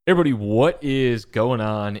Everybody, what is going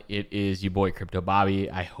on? It is your boy Crypto Bobby.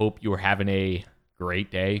 I hope you are having a great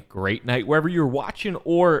day, great night, wherever you're watching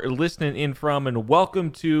or listening in from. And welcome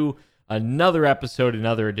to another episode,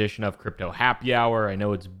 another edition of Crypto Happy Hour. I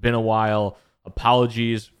know it's been a while.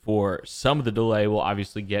 Apologies for some of the delay. We'll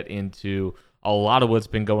obviously get into a lot of what's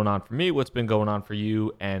been going on for me, what's been going on for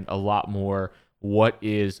you, and a lot more. What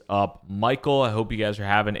is up, Michael? I hope you guys are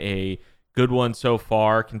having a good one so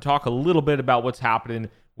far. Can talk a little bit about what's happening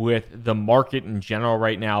with the market in general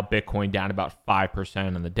right now. Bitcoin down about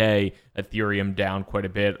 5% on the day. Ethereum down quite a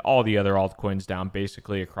bit. All the other altcoins down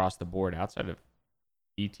basically across the board outside of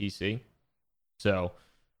BTC. So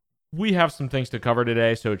we have some things to cover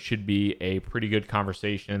today, so it should be a pretty good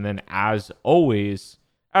conversation. And then as always,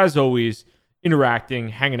 interacting,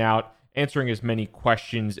 hanging out, answering as many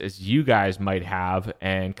questions as you guys might have,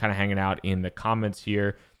 and kind of hanging out in the comments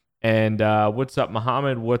here. And what's up,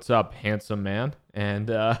 Muhammad? What's up, handsome man? And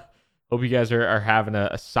hope you guys are having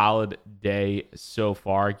a solid day so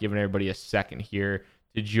far. Giving everybody a second here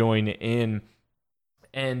to join in.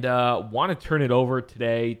 And want to turn it over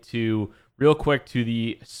today real quick to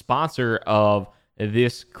the sponsor of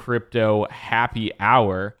this Crypto Happy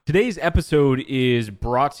Hour. Today's episode is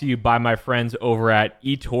brought to you by my friends over at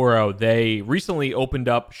eToro. They recently opened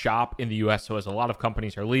up shop in the US, so as a lot of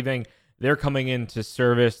companies are leaving, they're coming in to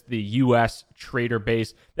service the U.S. trader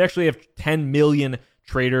base. They actually have 10 million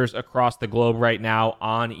traders across the globe right now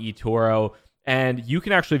on eToro. And you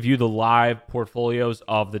can actually view the live portfolios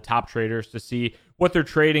of the top traders to see what they're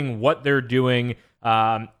trading, what they're doing,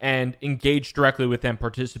 and engage directly with them,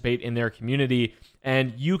 participate in their community.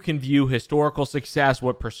 And you can view historical success,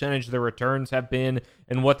 what percentage their returns have been,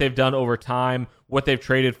 and what they've done over time, what they've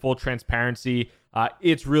traded, full transparency.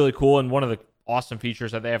 It's really cool. And one of the awesome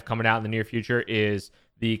features that they have coming out in the near future is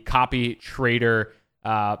the copy trader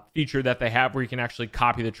feature that they have, where you can actually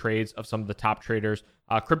copy the trades of some of the top traders,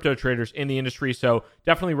 crypto traders in the industry. So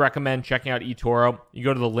definitely recommend checking out eToro. You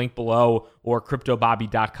go to the link below or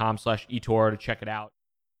cryptobobby.com/eToro to check it out.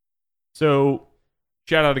 So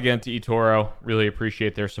shout out again to eToro. Really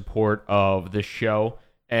appreciate their support of this show.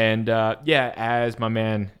 And as my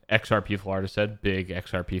man XRP Florida said, big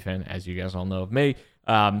XRP fan, as you guys all know of me.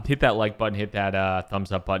 Hit that like button, hit that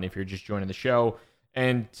thumbs up button if you're just joining the show.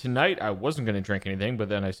 And tonight I wasn't going to drink anything, but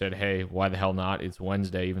then I said, hey, why the hell not? It's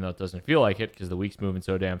Wednesday, even though it doesn't feel like it because the week's moving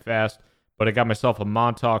so damn fast. But I got myself a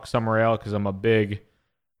Montauk Summer Ale because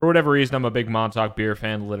for whatever reason, I'm a big Montauk beer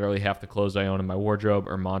fan. Literally half the clothes I own in my wardrobe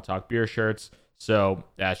are Montauk beer shirts. So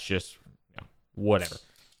that's just, whatever.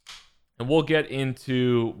 And we'll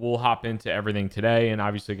hop into everything today. And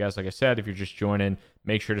obviously, guys, like I said, if you're just joining,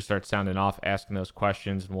 make sure to start sounding off, asking those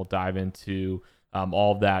questions, and we'll dive into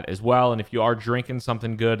all of that as well. And if you are drinking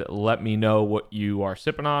something good, let me know what you are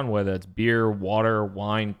sipping on, whether it's beer, water,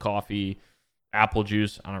 wine, coffee, apple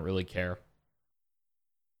juice. I don't really care.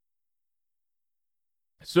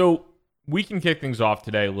 So we can kick things off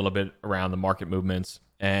today a little bit around the market movements.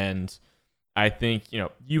 And I think,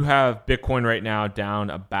 you have Bitcoin right now down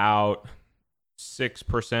about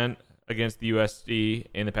 6% against the USD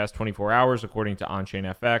in the past 24 hours, according to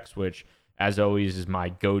OnChain FX, which, as always, is my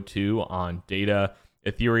go-to on data.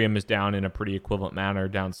 Ethereum is down in a pretty equivalent manner,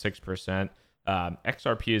 down 6%.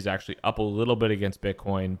 XRP is actually up a little bit against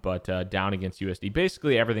Bitcoin, but down against USD.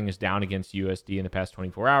 Basically, everything is down against USD in the past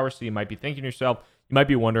 24 hours. So you might be thinking to yourself, you might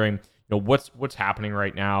be wondering, what's happening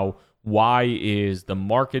right now? Why is the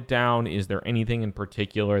market down? Is there anything in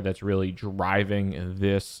particular that's really driving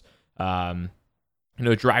this? Driving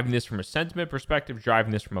this from a sentiment perspective,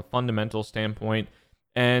 driving this from a fundamental standpoint.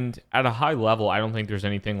 And at a high level, I don't think there's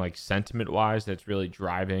anything like sentiment-wise that's really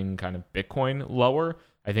driving kind of Bitcoin lower.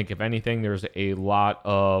 I think if anything, there's a lot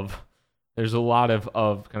of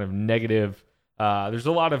kind of negative. There's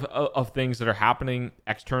a lot of things that are happening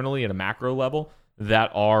externally at a macro level that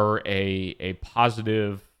are a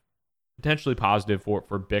positive, potentially positive for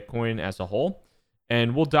Bitcoin as a whole.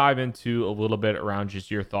 And we'll dive into a little bit around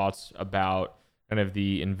just your thoughts about kind of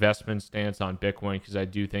the investment stance on Bitcoin, because I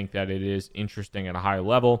do think that it is interesting at a high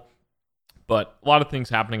level. But a lot of things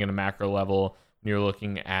happening at a macro level when you're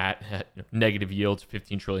looking at negative yields,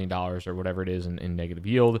 $15 trillion or whatever it is in negative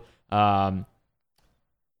yield. A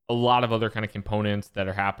lot of other kind of components that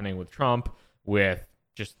are happening with Trump, with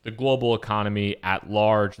just the global economy at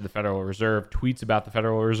large. The Federal Reserve tweets about the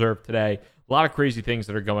Federal Reserve today. A lot of crazy things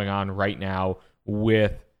that are going on right now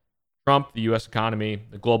with Trump, the U.S. economy,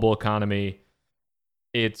 the global economy.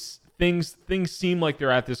 It's things seem like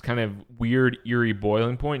they're at this kind of weird, eerie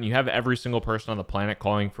boiling point. You have every single person on the planet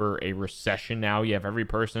calling for a recession now. You have every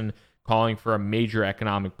person calling for a major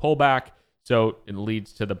economic pullback. So it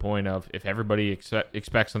leads to the point of, if everybody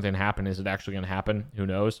expects something to happen, is it actually going to happen? Who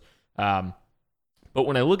knows? But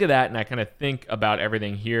when I look at that and I kind of think about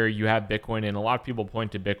everything here, you have Bitcoin, and a lot of people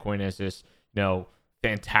point to Bitcoin as this,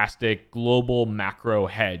 fantastic global macro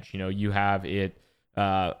hedge. You have it.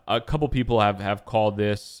 A couple people have called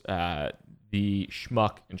this the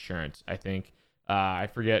schmuck insurance. I think I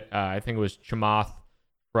forget. I think it was Chamath,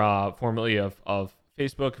 formerly of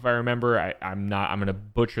Facebook, if I remember. I'm going to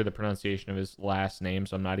butcher the pronunciation of his last name,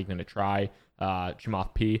 so I'm not even going to try.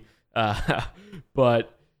 Chamath P.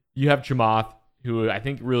 But you have Chamath, who I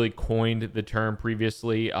think really coined the term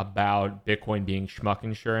previously about Bitcoin being schmuck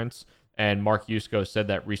insurance. And Mark Yusko said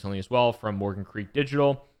that recently as well from Morgan Creek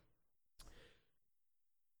Digital.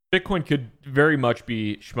 Bitcoin could very much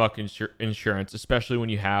be schmuck insurance, especially when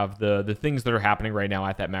you have the things that are happening right now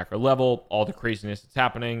at that macro level, all the craziness that's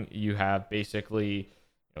happening. You have basically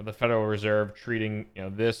the Federal Reserve treating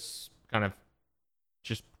this kind of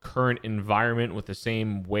just current environment with the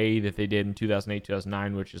same way that they did in 2008,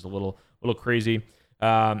 2009, which is a little crazy.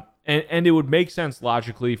 And it would make sense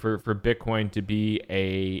logically for Bitcoin to be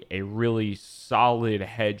a really solid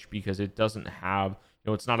hedge, because it doesn't have,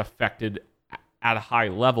 it's not affected at a high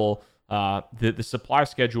level. The supply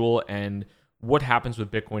schedule and what happens with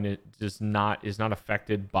Bitcoin is not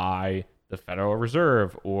affected by the Federal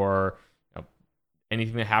Reserve or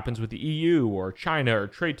anything that happens with the EU or China or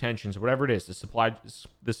trade tensions or whatever it is. The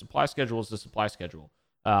supply schedule is the supply schedule.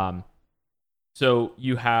 So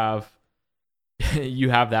you have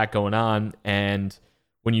that going on, and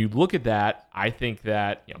when you look at that, I think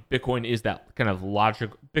that Bitcoin is that kind of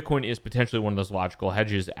logical. Bitcoin is potentially one of those logical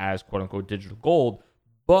hedges as quote unquote digital gold,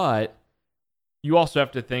 but you also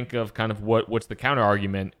have to think of kind of what's the counter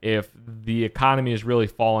argument. If the economy is really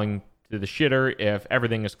falling to the shitter, if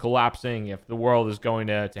everything is collapsing, if the world is going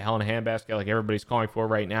to hell in a handbasket like everybody's calling for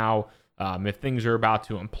right now, if things are about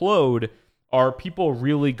to implode, are people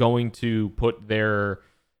really going to put their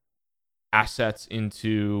assets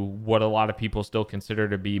into what a lot of people still consider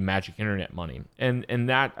to be magic internet money? And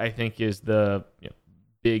that, I think, is the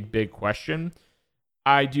big question.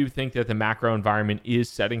 I do think that the macro environment is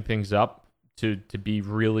setting things up to be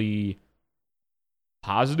really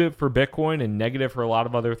positive for Bitcoin and negative for a lot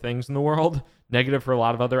of other things in the world, negative for a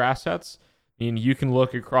lot of other assets. I mean, you can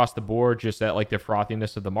look across the board just at like the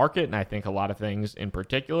frothiness of the market, and I think a lot of things in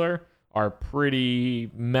particular are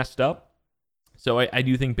pretty messed up. So I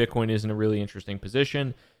do think Bitcoin is in a really interesting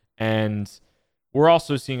position, and we're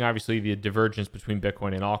also seeing obviously the divergence between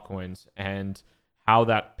Bitcoin and altcoins, and how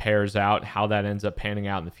that pairs out, how that ends up panning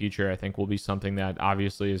out in the future, I think will be something that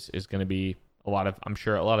obviously is going to be I'm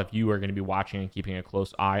sure a lot of you are going to be watching and keeping a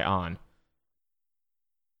close eye on.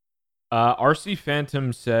 RC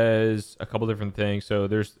Phantom says a couple different things. So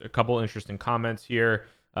there's a couple interesting comments here.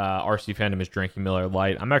 RC Phantom is drinking Miller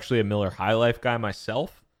Lite. I'm actually a Miller High Life guy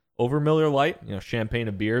myself over Miller Lite. Champagne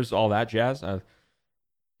and beers, all that jazz.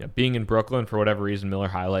 Being in Brooklyn, for whatever reason, Miller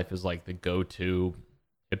High Life is like the go-to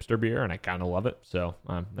hipster beer, and I kind of love it. So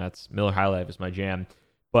that's Miller High Life is my jam.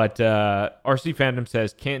 But RC Phantom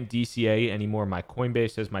says, can't DCA anymore. My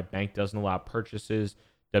Coinbase says my bank doesn't allow purchases.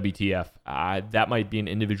 WTF? That might be an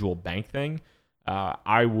individual bank thing.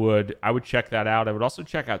 I would check that out. I would also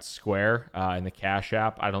check out Square in the Cash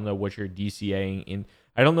App. I don't know what you're DCAing in.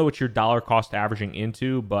 I don't know what your dollar cost averaging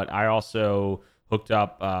into, but I also hooked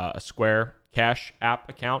up a Square Cash App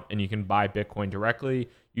account, and you can buy Bitcoin directly.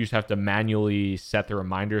 You just have to manually set the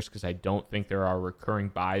reminders, because I don't think there are recurring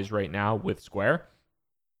buys right now with Square.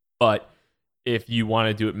 But if you want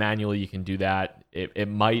to do it manually, you can do that. It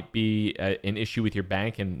might be an issue with your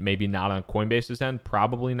bank, and maybe not on Coinbase's end,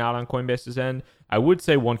 probably not on Coinbase's end. I would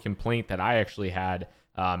say one complaint that I actually had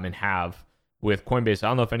and have with Coinbase, I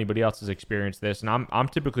don't know if anybody else has experienced this, and I'm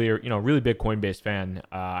typically a really big Coinbase fan.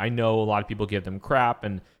 I know a lot of people give them crap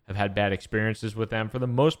and have had bad experiences with them. For the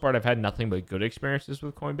most part, I've had nothing but good experiences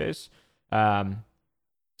with Coinbase.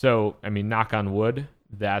 So, I mean, knock on wood,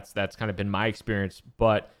 that's kind of been my experience.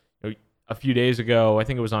 But a few days ago, I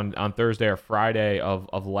think it was on Thursday or Friday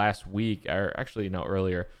of last week, or actually no,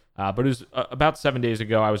 earlier, but it was about 7 days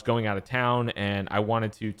ago. I was going out of town, and I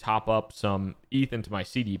wanted to top up some ETH into my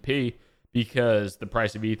CDP, because the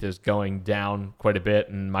price of ETH is going down quite a bit,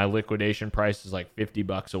 and my liquidation price is like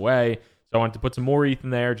 $50 away. So I wanted to put some more ETH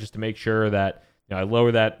in there just to make sure that I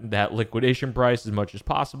lower that liquidation price as much as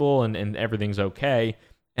possible, and everything's okay.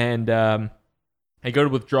 And I go to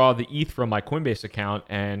withdraw the ETH from my Coinbase account,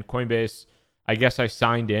 and Coinbase, I guess I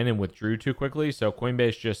signed in and withdrew too quickly, so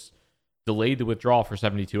Coinbase just delayed the withdrawal for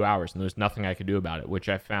 72 hours, and there was nothing I could do about it, which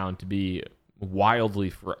I found to be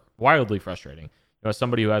wildly frustrating. as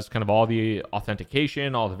somebody who has kind of all the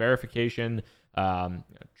authentication, all the verification,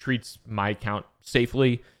 treats my account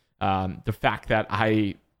safely. The fact that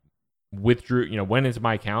I went into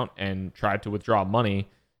my account and tried to withdraw money,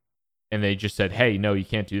 and they just said, "Hey, no, you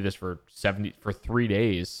can't do this for 3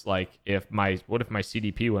 days." Like, what if my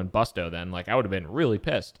CDP went busto? Then, like, I would have been really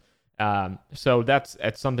pissed. So that's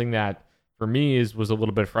something that for me was a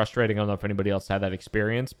little bit frustrating. I don't know if anybody else had that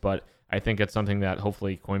experience, but I think it's something that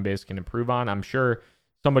hopefully Coinbase can improve on. I'm sure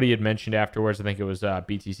somebody had mentioned afterwards. I think it was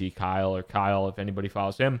BTC Kyle, if anybody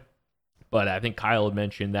follows him. But I think Kyle had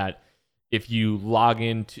mentioned that if you log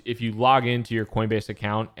into your Coinbase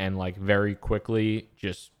account and like very quickly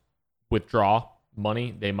just withdraw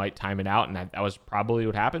money, they might time it out, and that was probably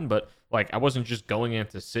what happened. But like, I wasn't just going in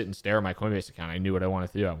to sit and stare at my Coinbase account. I knew what I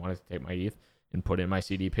wanted to do. I wanted to take my ETH and put it in my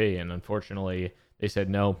CDP, and unfortunately, they said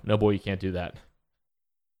no, boy, you can't do that.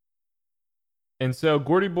 And so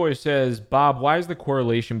Gordy Boy says, Bob, why is the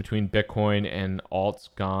correlation between Bitcoin and alts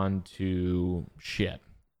gone to shit?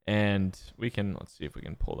 And let's see if we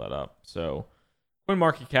can pull that up. So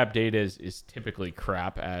CoinMarketCap data is typically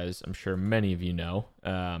crap, as I'm sure many of you know.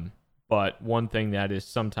 But one thing that is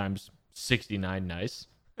sometimes 69 nice.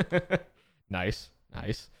 nice.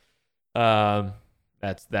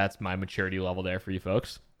 That's my maturity level there for you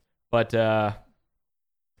folks. But the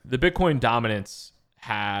Bitcoin dominance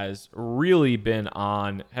has really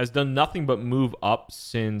has done nothing but move up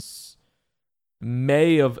since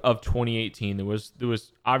May of 2018. There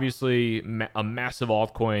was obviously a massive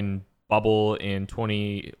altcoin bubble in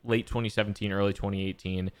late 2017, early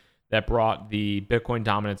 2018 that brought the Bitcoin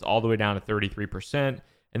dominance all the way down to 33%.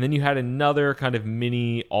 And then you had another kind of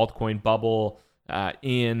mini altcoin bubble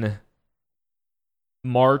in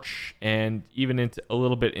March and even into a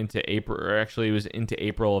little bit into April, or actually it was into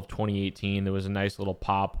April of 2018. There was a nice little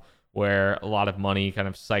pop where a lot of money kind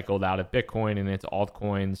of cycled out of Bitcoin and into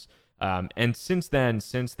altcoins. And since then,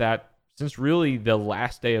 since really the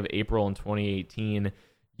last day of April in 2018,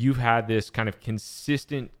 you've had this kind of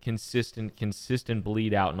consistent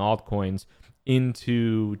bleed out in altcoins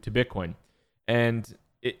to Bitcoin. And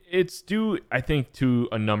it's due, I think, to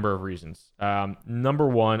a number of reasons. Number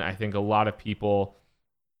one, I think a lot of people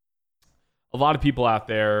out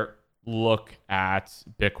there look at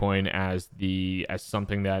Bitcoin as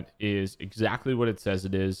something that is exactly what it says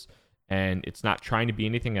it is, and it's not trying to be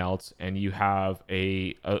anything else. And you have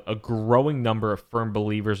a growing number of firm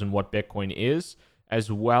believers in what Bitcoin is,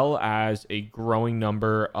 as well as a growing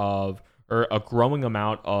amount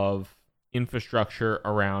of infrastructure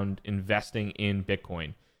around investing in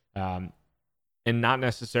Bitcoin, and not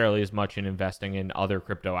necessarily as much in investing in other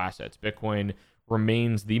crypto assets. Bitcoin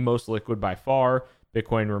remains the most liquid by far.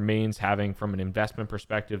 Bitcoin remains having, from an investment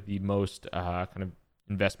perspective, the most kind of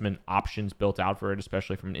investment options built out for it,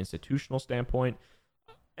 especially from an institutional standpoint.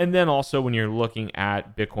 And then also when you're looking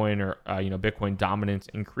at Bitcoin or Bitcoin dominance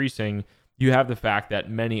increasing, you have the fact that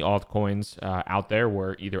many altcoins out there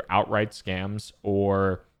were either outright scams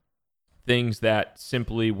or things that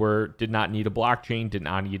simply did not need a blockchain, did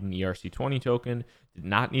not need an ERC20 token, did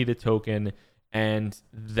not need a token. And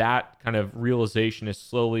that kind of realization has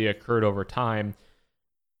slowly occurred over time.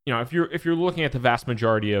 If you're looking at the vast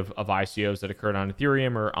majority of ICOs that occurred on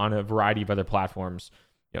Ethereum or on a variety of other platforms,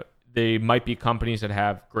 they might be companies that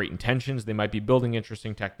have great intentions. They might be building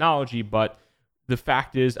interesting technology, but the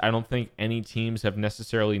fact is, I don't think any teams have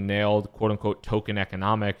necessarily nailed "quote unquote" token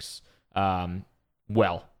economics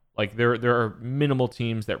well. Like there are minimal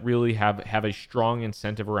teams that really have a strong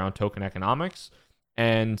incentive around token economics.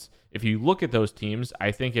 And if you look at those teams,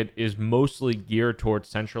 I think it is mostly geared towards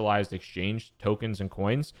centralized exchange tokens and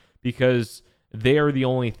coins, because they are the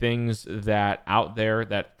only things that out there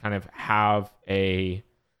that kind of have a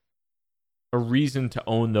reason to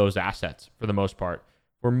own those assets for the most part.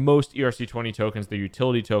 For most ERC20 tokens, they're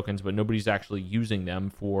utility tokens, but nobody's actually using them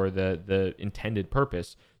for the intended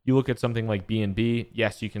purpose. You look at something like BNB,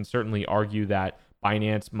 yes, you can certainly argue that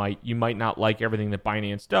you might not like everything that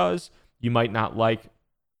Binance does. You might not like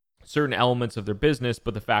certain elements of their business,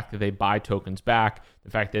 but the fact that they buy tokens back,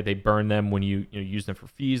 the fact that they burn them when you use them for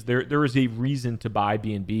fees, there is a reason to buy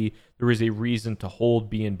BNB. There is a reason to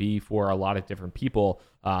hold BNB for a lot of different people,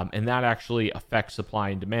 and that actually affects supply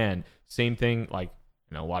and demand. Same thing, like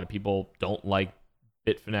a lot of people don't like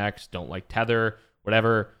Bitfinex, don't like Tether,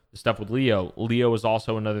 whatever. The stuff with Leo. Leo is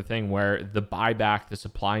also another thing where the buyback, the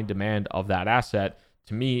supply and demand of that asset,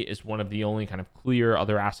 to me, is one of the only kind of clear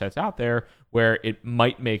other assets out there where it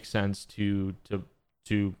might make sense to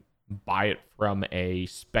buy it from a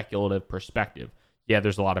speculative perspective. Yeah,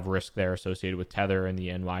 there's a lot of risk there associated with Tether and the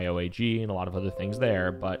NYOAG and a lot of other things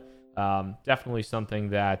there, but definitely something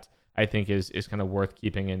that I think is kind of worth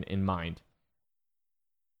keeping in mind.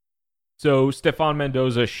 So Stefan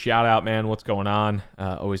Mendoza, shout out, man. What's going on?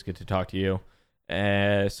 Always good to talk to you.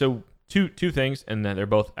 So two things, and then they're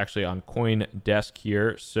both actually on CoinDesk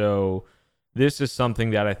here. So this is something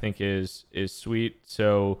that I think is sweet.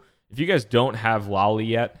 So if you guys don't have Lolli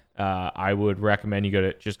yet, I would recommend you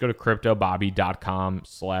go to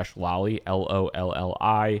cryptobobby.com/Lolli,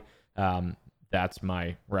 LOLLI. That's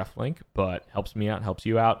my ref link, but helps me out, helps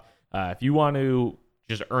you out. If you want to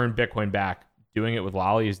just earn Bitcoin back, doing it with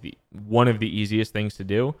Lolli is one of the easiest things to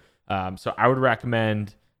do. So I would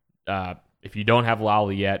recommend, if you don't have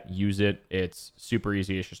Lolli yet, use it. It's super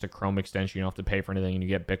easy. It's just a Chrome extension. You don't have to pay for anything, and you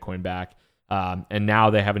get Bitcoin back. And now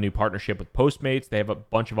they have a new partnership with Postmates. They have a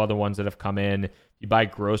bunch of other ones that have come in. You buy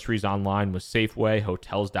groceries online with Safeway,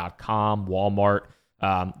 Hotels.com, Walmart.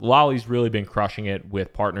 Lolli's really been crushing it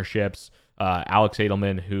with partnerships. Alex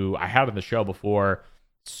Edelman, who I had on the show before,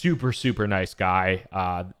 super, super nice guy.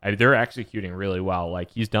 They're executing really well. Like,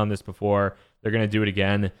 he's done this before. They're going to do it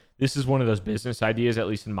again. This is one of those business ideas, at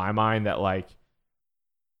least in my mind, that like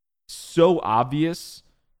so obvious,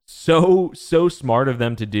 so smart of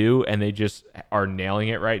them to do, and they just are nailing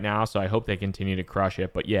it right now. So I hope they continue to crush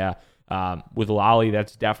it. But yeah, with Lolli,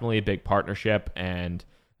 that's definitely a big partnership, and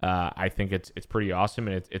I think it's pretty awesome,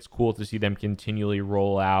 and it's cool to see them continually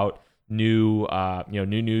roll out new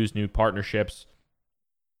news, new partnerships,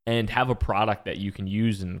 and have a product that you can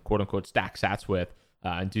use and quote unquote stack sats with,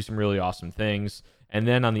 and do some really awesome things. And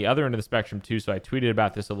then on the other end of the spectrum too, so I tweeted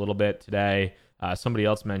about this a little bit today. Somebody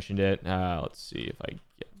else mentioned it. Let's see if I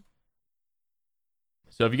get.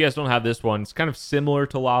 So if you guys don't have this one, it's kind of similar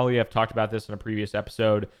to Lolli. I've talked about this in a previous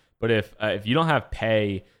episode. But if you don't have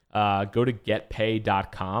Pay, go to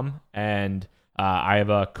getpay.com, and I have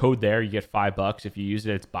a code there. You get $5 if you use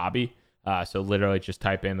it. It's Bobby. So literally just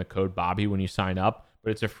type in the code Bobby when you sign up.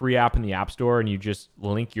 But it's a free app in the App Store, and you just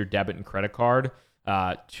link your debit and credit card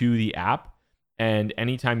to the app. And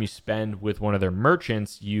anytime you spend with one of their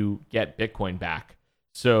merchants, you get Bitcoin back.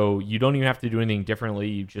 So you don't even have to do anything differently.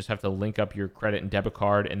 You just have to link up your credit and debit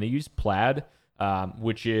card. And they use Plaid,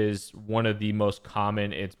 which is one of the most common.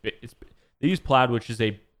 They use Plaid, which is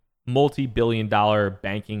a multi-billion-dollar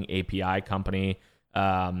banking API company.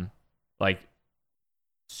 Like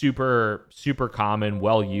super, super common,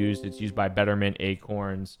 well used. It's used by Betterment,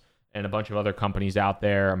 Acorns, and a bunch of other companies out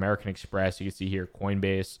there. American Express, you can see here,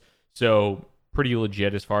 Coinbase. So pretty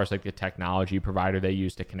legit as far as like the technology provider they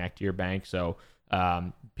use to connect to your bank. So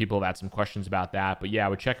people have had some questions about that. But yeah, I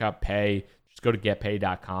would check out Pay. Just go to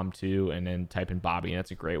getpay.com too, and then type in Bobby. And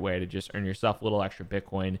that's a great way to just earn yourself a little extra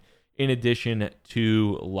Bitcoin in addition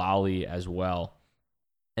to Lolli as well.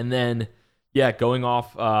 And then, yeah, going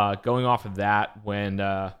off of that, when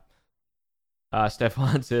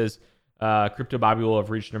Stefan says Crypto Bobby will have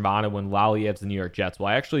reached Nirvana when Lolli adds the New York Jets. Well,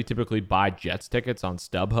 I actually typically buy Jets tickets on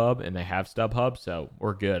StubHub, and they have StubHub, so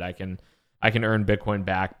we're good. I can earn Bitcoin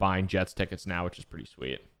back buying Jets tickets now, which is pretty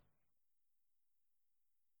sweet.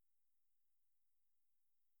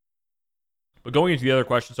 But going into the other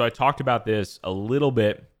question, so I talked about this a little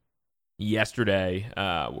bit yesterday.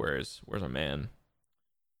 Where's our man?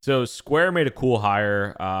 So Square made a cool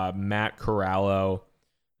hire, Matt Corallo.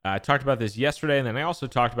 I talked about this yesterday, and then I also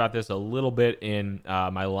talked about this a little bit in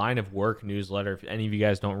my Line of Work newsletter. If any of you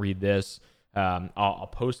guys don't read this, I'll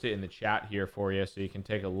post it in the chat here for you so you can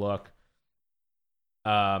take a look.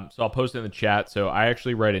 So I'll post it in the chat. So I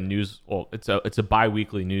actually write it's a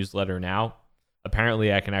bi-weekly newsletter now.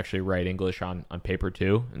 Apparently, I can actually write English on paper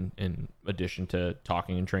too, in addition to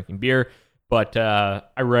talking and drinking beer. But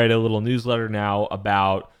I write a little newsletter now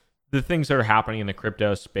about the things that are happening in the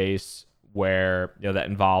crypto space, where that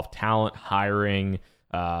involve talent, hiring,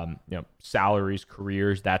 salaries,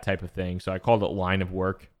 careers, that type of thing. So I called it Line of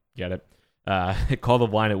Work. Get it? Called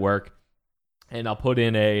it Line of Work, and I'll put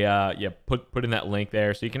in put in that link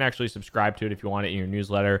there, so you can actually subscribe to it if you want it in your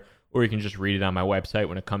newsletter, or you can just read it on my website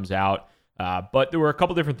when it comes out. But there were a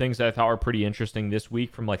couple different things that I thought were pretty interesting this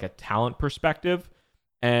week from like a talent perspective,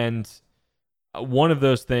 and one of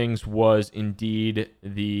those things was indeed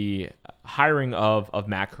the hiring of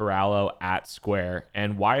Matt Corallo at Square.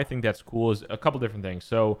 And why I think that's cool is a couple different things.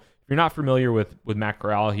 So if you're not familiar with Matt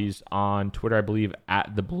Corallo, he's on Twitter, I believe,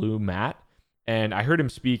 at the Blue Matt. And I heard him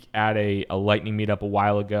speak at a Lightning meetup a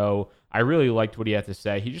while ago. I really liked what he had to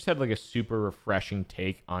say. He just had like a super refreshing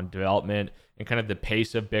take on development and kind of the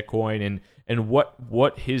pace of Bitcoin and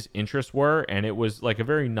what his interests were. And it was like a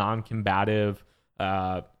very non-combative,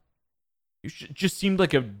 just seemed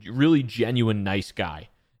like a really genuine, nice guy.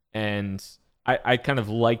 And I kind of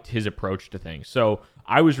liked his approach to things. So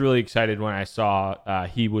I was really excited when I saw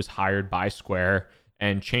he was hired by Square.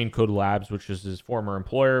 and Chain Code Labs, which was his former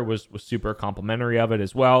employer, was super complimentary of it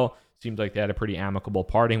as well. Seemed like they had a pretty amicable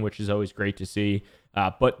parting, which is always great to see.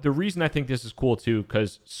 But the reason I think this is cool too,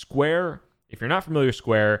 because Square, if you're not familiar with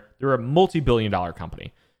Square, they're a multi-billion-dollar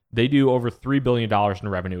company. They do over $3 billion in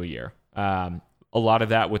revenue a year. A lot of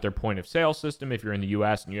that with their point of sale system. If you're in the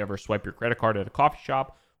US and you ever swipe your credit card at a coffee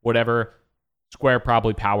shop, whatever, Square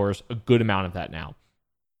probably powers a good amount of that now.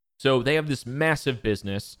 So they have this massive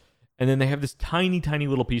business, and then they have this tiny, tiny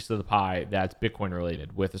little piece of the pie that's Bitcoin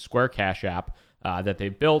related with a Square Cash App that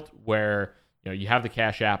they've built, where you have the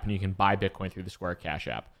Cash App and you can buy Bitcoin through the Square Cash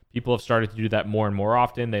App. People have started to do that more and more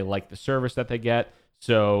often. They like the service that they get,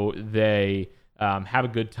 so they have a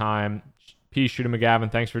good time. Peace, Shooter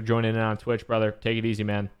McGavin. Thanks for joining in on Twitch, brother. Take it easy,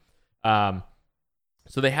 man.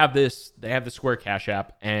 So they have the Square Cash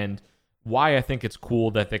App, and why I think it's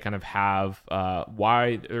cool that they kind of have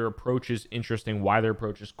why their approach is interesting, why their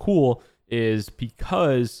approach is cool, is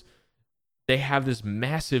because they have this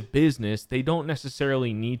massive business. They don't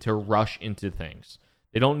necessarily need to rush into things.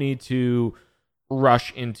 They don't need to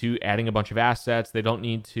rush into adding a bunch of assets. They don't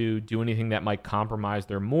need to do anything that might compromise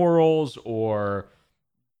their morals or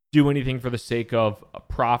do anything for the sake of a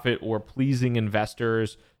profit or pleasing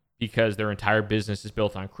investors because their entire business is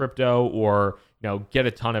built on crypto, or get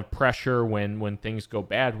a ton of pressure when things go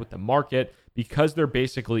bad with the market, because they're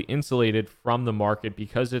basically insulated from the market,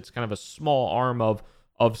 because it's kind of a small arm of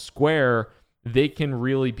Square. They can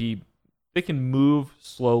move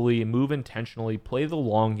slowly, move intentionally, play the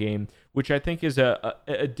long game, which I think is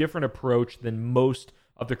a different approach than most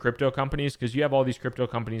of the crypto companies, because you have all these crypto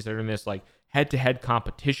companies that are in this like head-to-head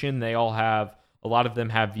competition. A lot of them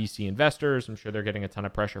have VC investors. I'm sure they're getting a ton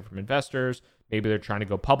of pressure from investors. Maybe they're trying to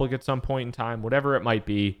go public at some point in time, whatever it might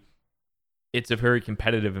be. It's a very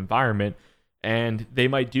competitive environment, and they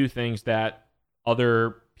might do things that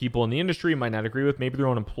other people in the industry might not agree with. Maybe their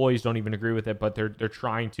own employees don't even agree with it, but they're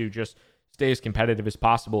trying to just stay as competitive as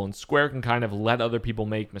possible. And Square can kind of let other people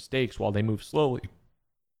make mistakes while they move slowly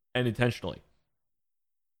and intentionally.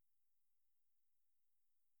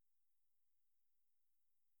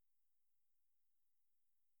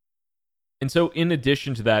 And so in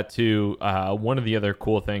addition to that too, one of the other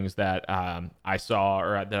cool things that I saw,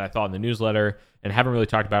 or that I thought in the newsletter and haven't really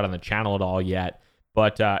talked about on the channel at all yet,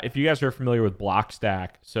 but if you guys are familiar with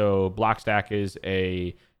Blockstack, so Blockstack is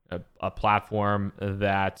a platform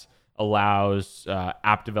that allows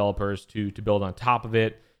app developers to build on top of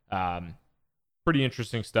it. Pretty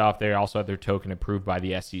interesting stuff. They also have their token approved by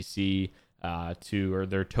the SEC or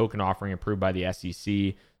their token offering approved by the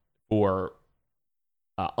SEC for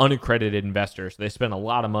unaccredited investors. They spent a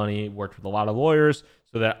lot of money, worked with a lot of lawyers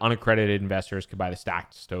so that unaccredited investors could buy the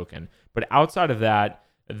Stacks token. But outside of that,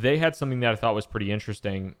 they had something that I thought was pretty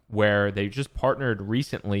interesting, where they just partnered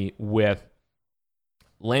recently with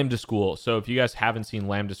Lambda School. So if you guys haven't seen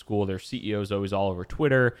Lambda School, their CEO is always all over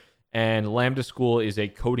Twitter. And Lambda School is a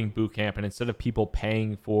coding bootcamp. And instead of people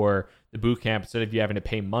paying for the bootcamp, instead of you having to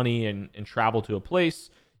pay money and travel to a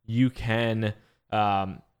place, you can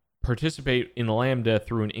participate in Lambda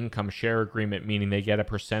through an income share agreement, meaning they get a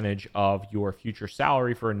percentage of your future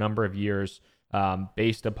salary for a number of years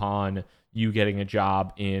based upon you getting a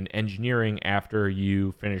job in engineering after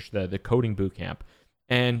you finish the coding bootcamp.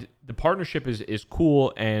 And the partnership is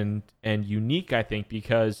cool and unique, I think,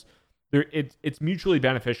 because it's mutually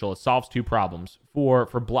beneficial. It solves two problems. For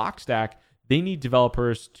Blockstack, they need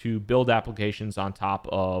developers to build applications on top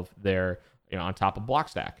of on top of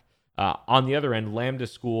Blockstack. On the other end, Lambda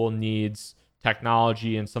School needs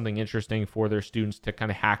technology and something interesting for their students to kind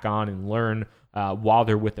of hack on and learn while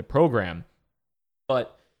they're with the program.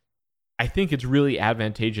 But I think it's really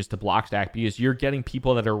advantageous to Blockstack because you're getting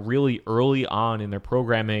people that are really early on in their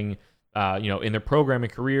programming, in their programming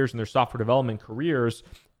careers and their software development careers,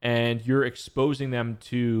 and you're exposing them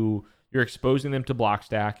to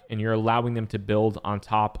Blockstack, and you're allowing them to build on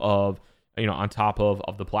top of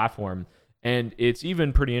the platform. And it's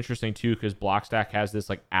even pretty interesting too, because Blockstack has this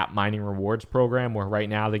like app mining rewards program where right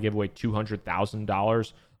now they give away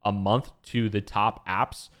 $200,000 a month to the top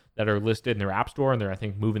apps that are listed in their app store, and they're, I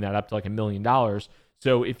think, moving that up to like $1 million.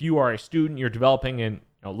 So if you are a student, you're developing in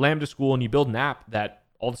Lambda School, and you build an app that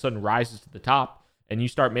all of a sudden rises to the top, and you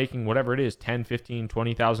start making whatever it is, $10,000, $15,000,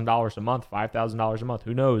 $20,000 a month, $5,000 a month,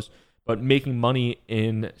 who knows, but making money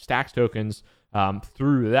in Stacks tokens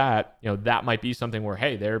through that, that might be something where,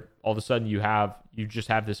 hey, there all of a sudden you just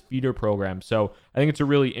have this feeder program. So I think it's a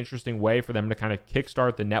really interesting way for them to kind of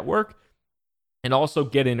kickstart the network and also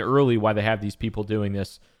get in early while they have these people doing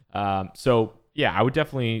this. So yeah, I would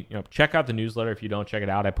definitely check out the newsletter if you don't check it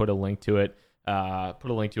out. I put a link to it.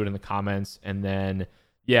 In the comments, and then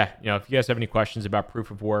yeah, if you guys have any questions about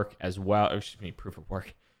proof of work as well, or excuse me, proof of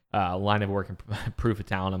work, line of work and proof of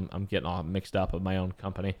talent, I'm getting all mixed up of my own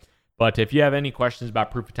company. But if you have any questions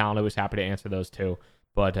about proof of talent, I was happy to answer those too.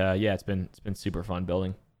 But yeah, it's been super fun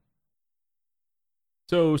building.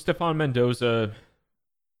 So Stefan Mendoza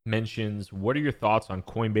mentions, what are your thoughts on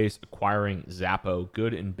Coinbase acquiring Xapo?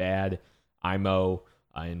 Good and bad. IMO,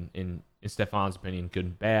 in Stefan's opinion, good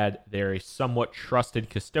and bad. They're a somewhat trusted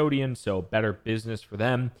custodian, so better business for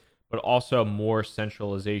them, but also more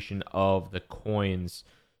centralization of the coins.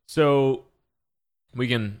 So we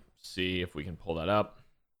can see if we can pull that up.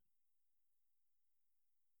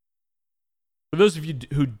 For those of you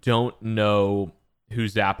who don't know who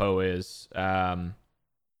Xapo is,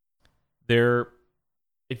 they're,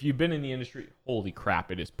 if you've been in the industry, holy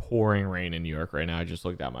crap, it is pouring rain in New York right now. I just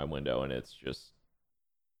looked out my window and it's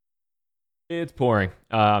pouring.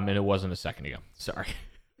 And it wasn't a second ago. Sorry.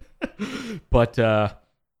 But for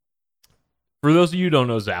those of you who don't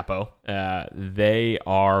know Xapo, they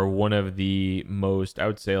are one of the most, I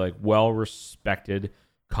would say, like well-respected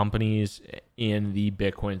companies in the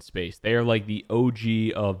Bitcoin space. They are like the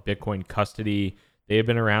OG of Bitcoin custody. They have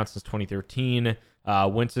been around since 2013.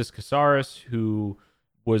 Wences Casares, who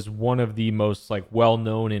was one of the most like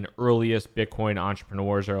well-known and earliest Bitcoin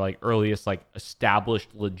entrepreneurs, or like earliest like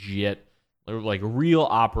established legit like real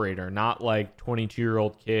operator, not like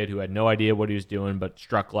 22-year-old kid who had no idea what he was doing but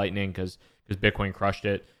struck lightning because Bitcoin crushed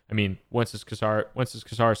it. I mean, Wences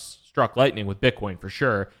Casares struck lightning with Bitcoin for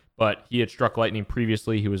sure, but he had struck lightning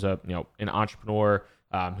previously. He was an entrepreneur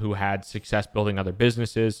who had success building other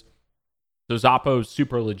businesses. So Xapo's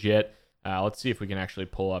super legit. Let's see if we can actually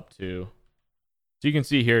pull up to. So you can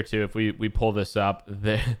see here too, if we pull this up,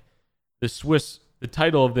 the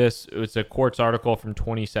title of this, it's a Quartz article from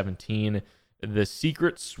 2017, The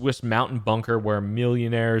Secret Swiss Mountain Bunker Where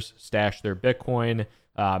Millionaires Stash Their Bitcoin.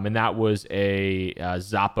 And that was a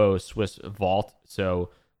Xapo Swiss vault.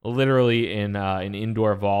 So literally in an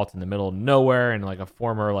indoor vault in the middle of nowhere, and like a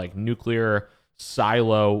former like nuclear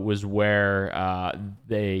silo was where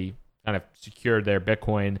they kind of secured their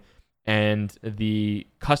Bitcoin. And the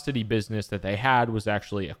custody business that they had was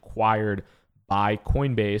actually acquired by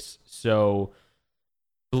Coinbase. So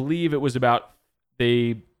I believe it was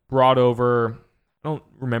they brought over, I don't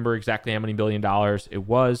remember exactly how many $1 billion it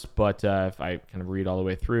was, but if I kind of read all the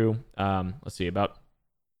way through, let's see, about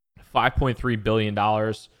 $5.3 billion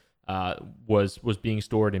was being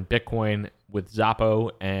stored in Bitcoin with Xapo,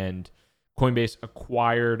 and Coinbase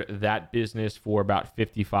acquired that business for about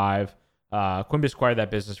Coinbase acquired that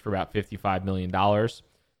business for about $55 million.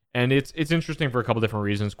 And it's interesting for a couple different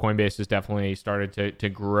reasons. Coinbase has definitely started to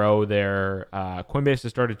grow their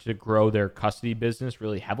custody business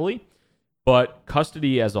really heavily. But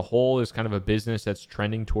custody as a whole is kind of a business that's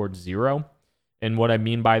trending towards zero. And what I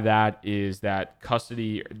mean by that is that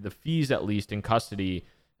custody, the fees at least in custody,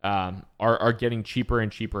 are getting cheaper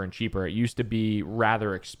and cheaper and cheaper. It used to be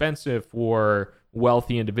rather expensive for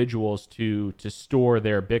wealthy individuals to store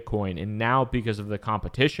their Bitcoin, and now because of the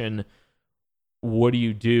competition, what do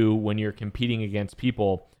you do when you're competing against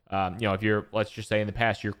people? If you're, let's just say in the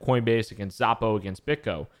past, you're Coinbase against Xapo against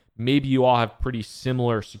BitGo. Maybe you all have pretty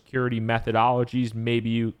similar security methodologies. Maybe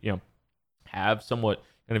you have somewhat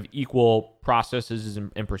kind of equal processes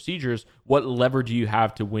and procedures. What lever do you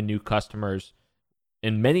have to win new customers?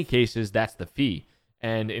 In many cases, that's the fee.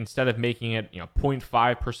 And instead of making it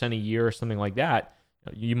 0.5% a year or something like that,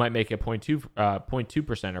 you might make it 0.2% or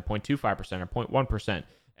 0.25% or 0.1%.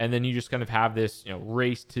 And then you just kind of have this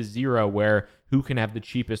race to zero where who can have the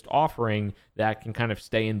cheapest offering that can kind of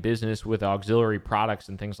stay in business with auxiliary products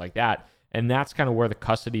and things like that. And that's kind of where the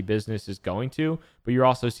custody business is going to. But you're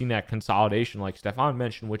also seeing that consolidation, like Stefan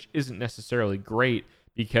mentioned, which isn't necessarily great,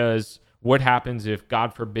 because what happens if,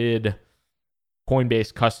 God forbid,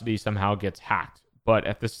 Coinbase custody somehow gets hacked? But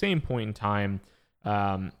at the same point in time,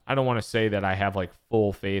 I don't want to say that I have like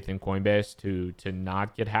full faith in Coinbase to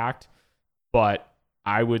not get hacked, but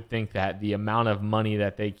I would think that the amount of money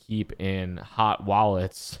that they keep in hot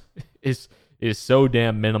wallets is so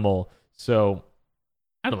damn minimal. So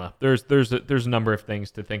I don't know. There's a number of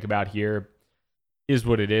things to think about here. Is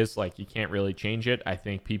what it is. Like, you can't really change it. I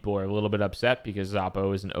think people are a little bit upset because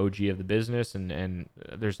Xapo is an OG of the business, and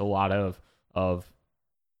there's a lot of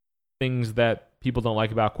things that people don't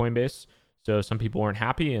like about Coinbase. So some people weren't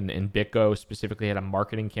happy, and BitGo specifically had a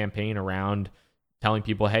marketing campaign around telling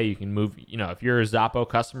people, hey, you can move, if you're a Xapo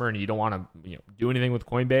customer and you don't want to do anything with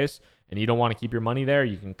Coinbase and you don't want to keep your money there,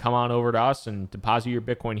 you can come on over to us and deposit your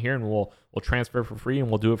Bitcoin here, and we'll transfer for free, and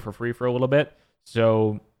we'll do it for free for a little bit.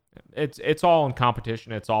 So it's all in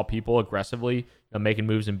competition. It's all people aggressively making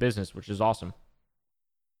moves in business, which is awesome.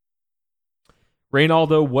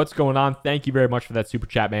 Reynaldo, what's going on? Thank you very much for that super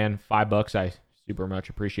chat, man. $5. I super much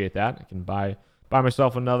appreciate that. I can buy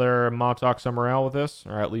myself another Montauk Summer Ale with this,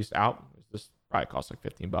 or at least out. This probably costs like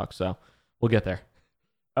 $15, so we'll get there.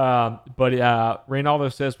 But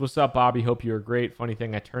Reynaldo says, "What's up, Bobby? Hope you are great. Funny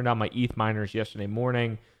thing, I turned on my ETH miners yesterday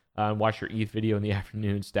morning and watched your ETH video in the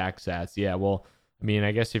afternoon. Stack sats. Yeah, well, I mean,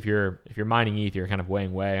 I guess if you're mining ETH, you're kind of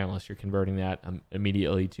weighing way unless you're converting that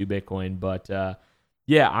immediately to Bitcoin. But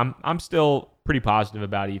yeah, I'm still pretty positive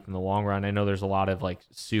about ETH in the long run. I know there's a lot of like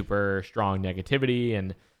super strong negativity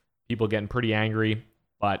and people getting pretty angry,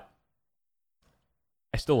 but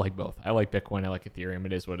I still like both. I like Bitcoin. I like Ethereum.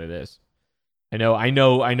 It is what it is. I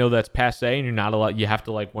know that's passe, and you're not allowed. You have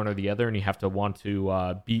to like one or the other, and you have to want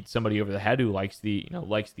to beat somebody over the head who likes the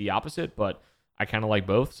opposite. But I kind of like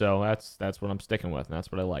both, so that's what I'm sticking with, and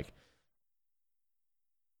that's what I like.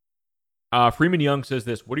 Freeman Young says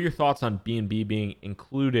this: "What are your thoughts on BNB being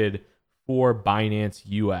included for Binance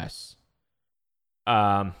US?"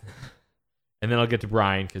 And then I'll get to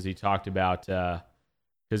Brian because he talked about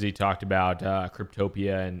Cryptopia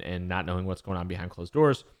and not knowing what's going on behind closed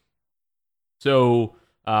doors. So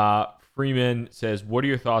Freeman says, "What are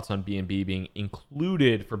your thoughts on BNB being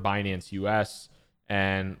included for Binance US?"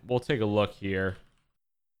 And we'll take a look here.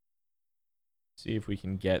 See if we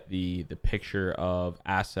can get the picture of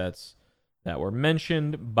assets that were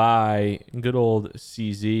mentioned by good old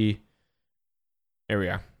CZ. There we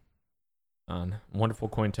are on wonderful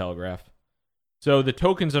Cointelegraph. So the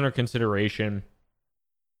tokens under consideration,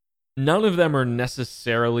 none of them are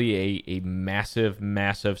necessarily a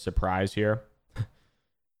massive surprise here.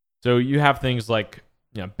 So you have things like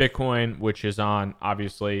Bitcoin, which is on,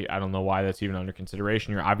 obviously, I don't know why that's even under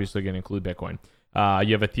consideration. You're obviously going to include Bitcoin.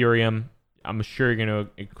 You have Ethereum. I'm sure you're going to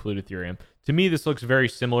include Ethereum. To me, this looks very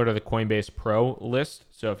similar to the Coinbase Pro list.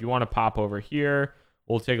 So if you want to pop over here,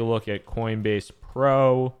 we'll take a look at Coinbase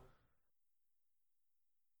Pro.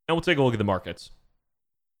 And we'll take a look at the markets.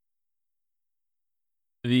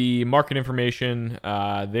 The market information,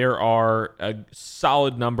 there are a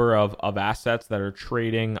solid number of assets that are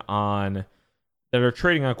trading on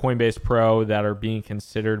Coinbase Pro that are being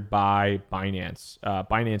considered by Binance,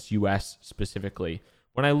 Binance US specifically.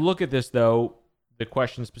 When I look at this, though, the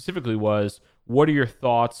question specifically was, what are your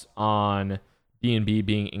thoughts on BNB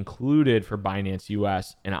being included for Binance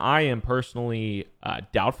US? And I am personally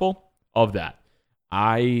doubtful of that.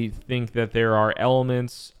 I think that there are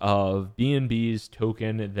elements of BNB's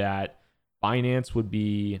token that Binance would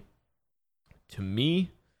be, to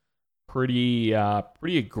me, pretty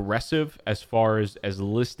aggressive as far as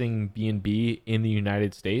listing BNB in the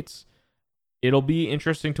United States. It'll be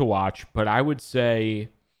interesting to watch, but I would say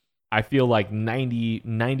I feel like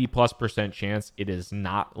 90+% chance it is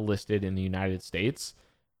not listed in the United States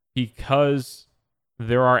because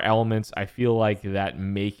there are elements I feel like that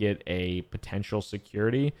make it a potential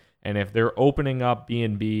security. And if they're opening up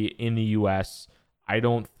BNB in the US, I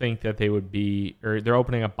don't think that they would be, or they're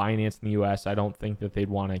opening up Binance in the US, I don't think that they'd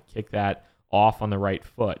want to kick that off on the right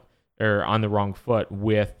foot or on the wrong foot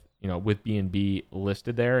with BNB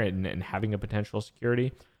listed there and having a potential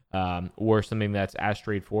security, or something that's as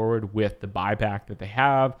straightforward with the buyback that they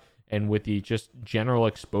have and with the just general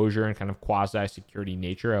exposure and kind of quasi-security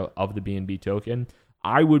nature of the BNB token.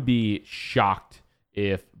 I would be shocked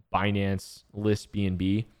if Binance lists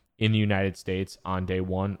BNB in the United States on day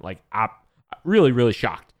one. Like, really, really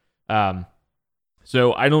shocked.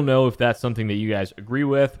 So I don't know if that's something that you guys agree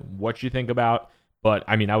with, what you think about, but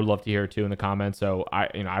I mean, I would love to hear it too in the comments. So I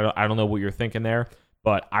don't know what you're thinking there,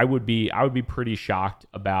 but I would be pretty shocked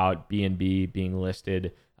about BNB being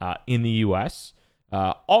listed in the US.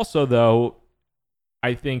 Also, though,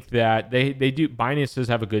 I think that they do. Binance does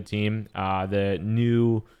have a good team. The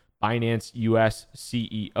new Binance US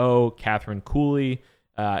CEO, Catherine Cooley,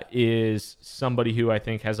 is somebody who I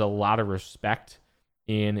think has a lot of respect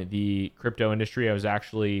in the crypto industry. I was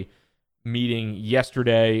actually meeting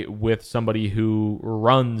yesterday with somebody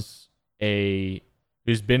who's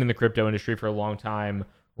been in the crypto industry for a long time,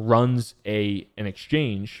 runs an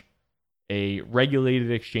exchange, a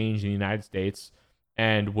regulated exchange in the United States,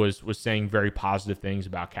 and was saying very positive things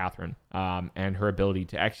about Catherine and her ability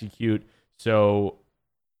to execute. So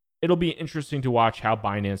it'll be interesting to watch how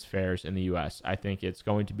Binance fares in the US. I think it's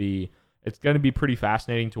going to be pretty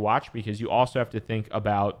fascinating to watch because you also have to think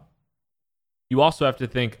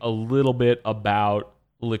a little bit about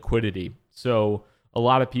liquidity. So a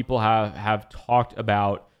lot of people have talked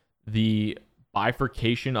about the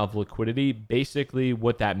bifurcation of liquidity. Basically,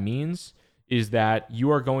 what that means is that you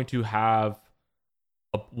are going to have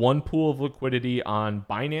one pool of liquidity on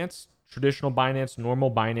Binance, traditional Binance,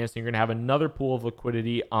 normal Binance, and you're going to have another pool of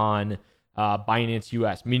liquidity on Binance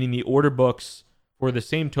US, meaning the order books for the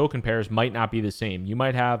same token pairs might not be the same. You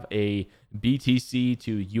might have a BTC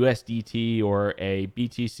to USDT or a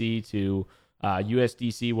BTC to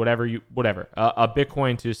USDC, whatever, a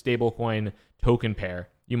Bitcoin to stablecoin token pair.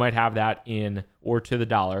 You might have that or to the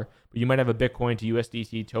dollar, but you might have a Bitcoin to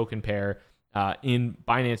USDT token pair in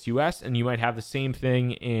Binance US, and you might have the same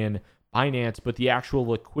thing in Binance, but the actual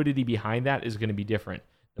liquidity behind that is going to be different.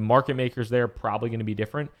 The market makers there are probably going to be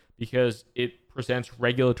different because it presents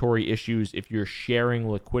regulatory issues if you're sharing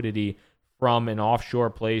liquidity from an offshore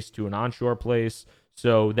place to an onshore place.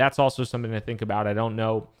 So that's also something to think about. I don't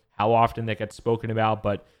know how often that gets spoken about,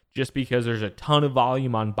 but just because there's a ton of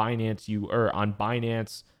volume on on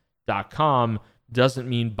Binance.com doesn't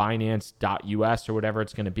mean Binance.us or whatever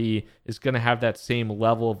it's going to be is going to have that same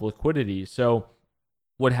level of liquidity. So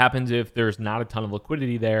what happens if there's not a ton of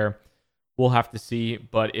liquidity there? We'll have to see.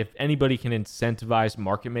 But if anybody can incentivize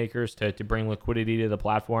market makers to bring liquidity to the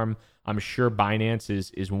platform, I'm sure Binance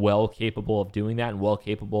is well capable of doing that and well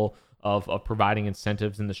capable of providing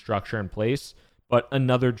incentives in the structure in place. But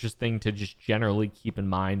another just thing to just generally keep in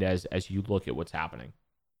mind as you look at what's happening.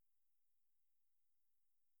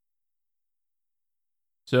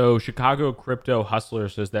 So Chicago Crypto Hustler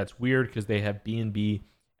says that's weird because they have BNB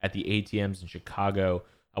at the ATMs in Chicago.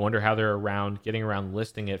 I wonder how they're getting around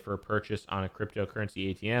listing it for a purchase on a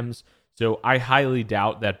cryptocurrency ATMs. So I highly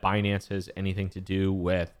doubt that Binance has anything to do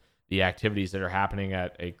with the activities that are happening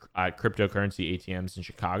at cryptocurrency ATMs in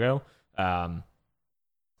Chicago.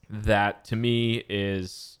 That to me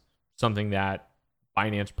is something that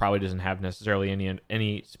Binance probably doesn't have necessarily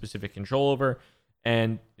any specific control over.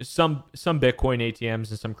 And some Bitcoin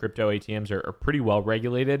ATMs and some crypto ATMs are pretty well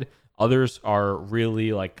regulated. Others are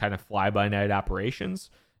really like kind of fly-by-night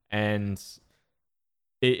operations, and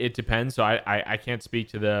it depends. So I can't speak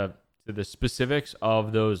to the specifics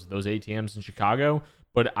of those ATMs in Chicago,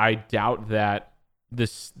 but I doubt that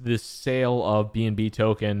this sale of BNB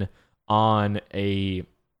token on a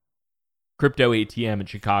crypto ATM in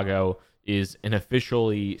Chicago is an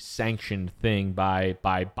officially sanctioned thing by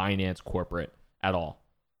Binance corporate at all.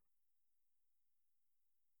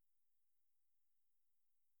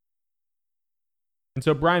 And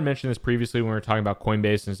so Brian mentioned this previously when we were talking about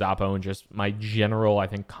Coinbase and Xapo and just my general, I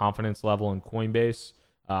think, confidence level in Coinbase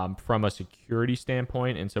from a security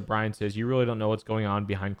standpoint. And so Brian says, you really don't know what's going on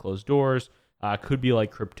behind closed doors. Could be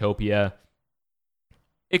like Cryptopia.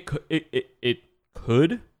 It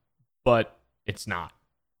could, but it's not.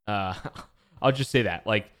 I'll just say that.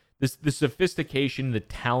 Like, the sophistication, the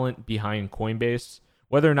talent behind Coinbase,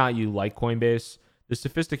 whether or not you like Coinbase, the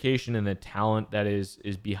sophistication and the talent that is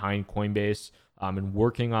behind Coinbase and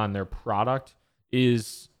working on their product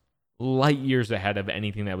is light years ahead of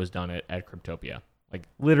anything that was done at Cryptopia. Like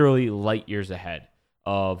literally light years ahead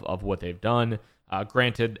of what they've done.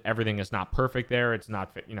 Granted, everything is not perfect there. It's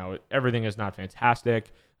not, everything is not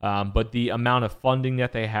fantastic. But the amount of funding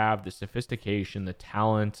that they have, the sophistication, the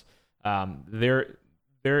talent,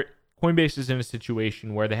 Coinbase is in a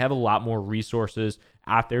situation where they have a lot more resources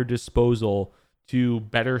at their disposal to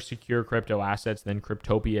better secure crypto assets than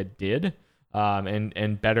Cryptopia did,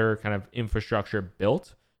 and better kind of infrastructure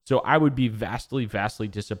built. So I would be vastly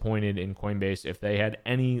disappointed in Coinbase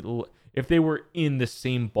if they were in the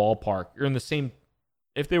same ballpark or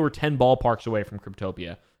if they were 10 ballparks away from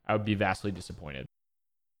Cryptopia. I would be vastly disappointed.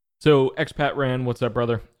 So Expat Ran, what's up,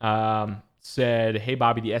 brother? Said, hey,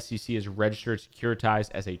 Bobby, the SEC is registered Securitize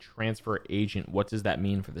as a transfer agent. What does that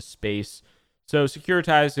mean for the space? So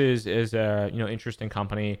Securitize is a interesting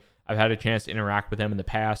company. I've had a chance to interact with them in the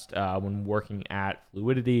past when working at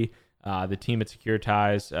Fluidity. The team at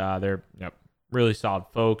Securitize, they're really solid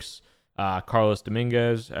folks. Carlos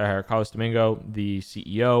Domingo, the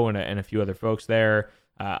CEO, and a few other folks there.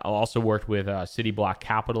 I also worked with City Block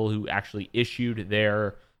Capital, who actually issued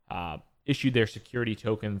their security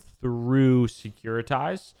token through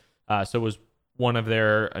Securitize. So it was one of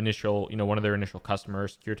their initial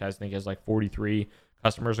customers. Securitize, I think, has like 43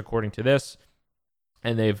 customers according to this,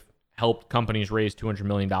 and they've helped companies raise $200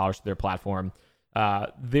 million to their platform.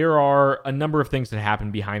 There are a number of things that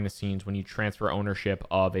happen behind the scenes when you transfer ownership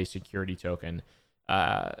of a security token.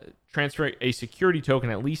 Transfer a security token,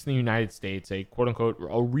 at least in the United States, a quote unquote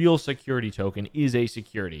a real security token is a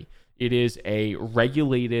security. It is a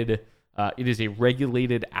regulated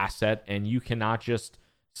asset, and you cannot just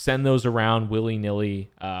send those around willy-nilly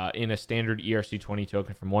in a standard ERC20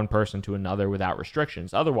 token from one person to another without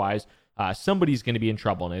restrictions. Otherwise, somebody's going to be in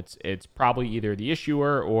trouble, and it's probably either the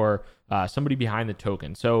issuer or somebody behind the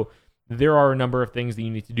token. So there are a number of things that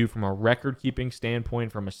you need to do from a record keeping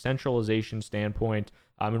standpoint, from a centralization standpoint.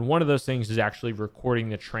 And one of those things is actually recording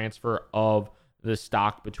the transfer of the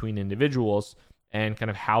stock between individuals and kind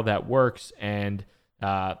of how that works. And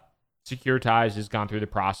Securitize has gone through the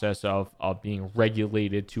process of being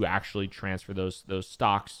regulated to actually transfer those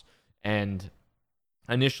stocks. And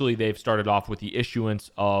initially, they've started off with the issuance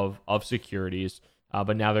of securities,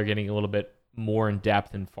 but now they're getting a little bit more in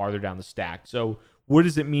depth and farther down the stack. So what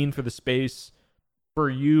does it mean for the space? For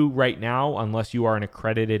you right now, unless you are an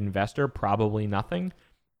accredited investor, probably nothing.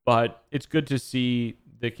 But it's good to see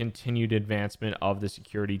the continued advancement of the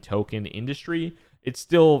security token industry. It's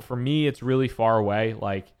still, for me, it's really far away.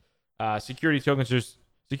 Like security tokens,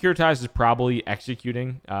 Securitize is probably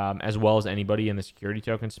executing as well as anybody in the security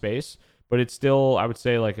token space, but it's still, I would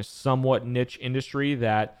say, like a somewhat niche industry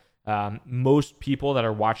that most people that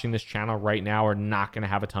are watching this channel right now are not going to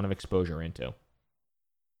have a ton of exposure into.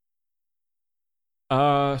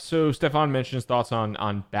 So Stefan mentions thoughts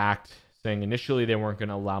on Bakkt, saying initially they weren't going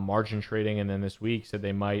to allow margin trading, and then this week said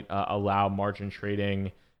they might allow margin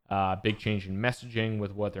trading. Big change in messaging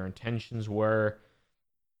with what their intentions were.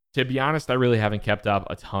 To be honest, I really haven't kept up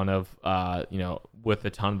a ton of, with a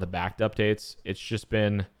ton of the Bakkt updates. It's just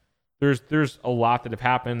been, there's a lot that have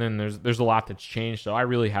happened, and there's a lot that's changed. So I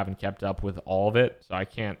really haven't kept up with all of it. So I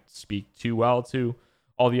can't speak too well to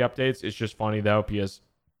all the updates. It's just funny though, because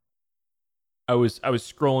I was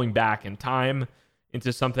scrolling back in time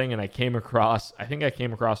into something, and I came across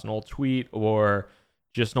an old tweet or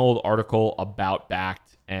just an old article about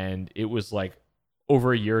Bakkt, and it was like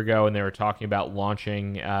over a year ago, and they were talking about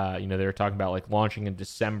launching, launching in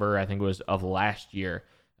December, I think it was, of last year,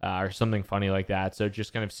 or something funny like that. So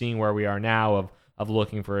just kind of seeing where we are now of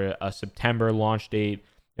looking for a September launch date,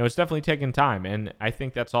 it's definitely taking time. And I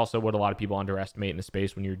think that's also what a lot of people underestimate in the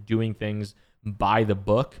space. When you're doing things by the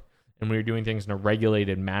book and when you're doing things in a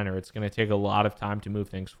regulated manner, it's going to take a lot of time to move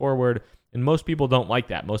things forward. And most people don't like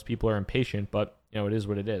that. Most people are impatient, but it is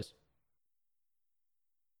what it is.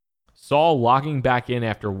 Saul logging back in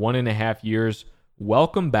after 1.5 years.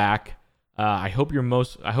 Welcome back. I hope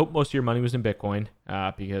most of your money was in Bitcoin,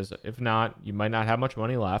 because if not, you might not have much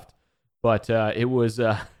money left. But it was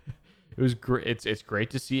great. It's great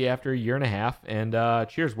to see you after 1.5 years. And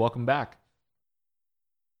cheers, welcome back.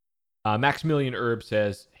 Maximilian Herb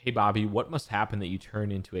says, "Hey Bobby, what must happen that you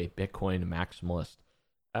turn into a Bitcoin maximalist?"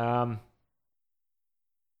 I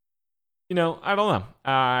don't know.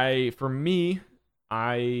 For me,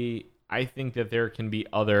 I think that there can be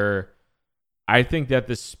I think that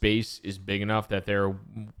the space is big enough that there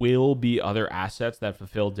will be other assets that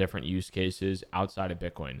fulfill different use cases outside of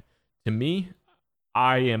Bitcoin. To me,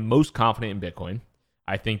 I am most confident in Bitcoin.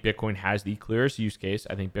 I think Bitcoin has the clearest use case.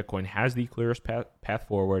 I think Bitcoin has the clearest path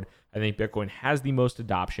forward. I think Bitcoin has the most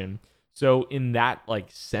adoption. So in that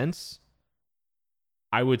sense,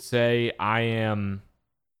 I would say I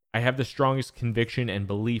have the strongest conviction and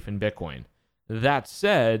belief in Bitcoin. That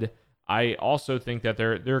said, I also think that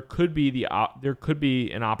there could be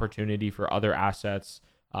an opportunity for other assets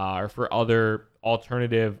or for other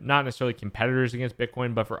alternative, not necessarily competitors against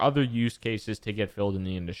Bitcoin, but for other use cases to get filled in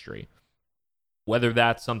the industry. Whether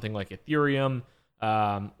that's something like Ethereum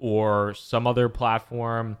or some other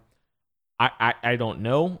platform, I don't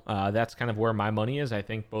know. That's kind of where my money is. I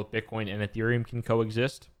think both Bitcoin and Ethereum can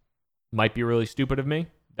coexist. Might be really stupid of me.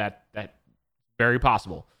 That very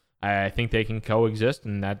possible. I think they can coexist,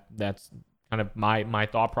 and that's kind of my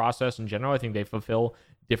thought process in general. I think they fulfill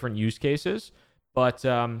different use cases, but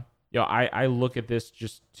I look at this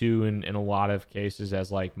just too in a lot of cases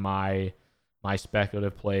as like my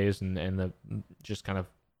speculative plays and the just kind of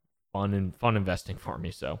fun investing for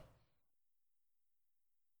me. So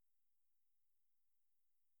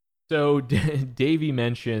Davey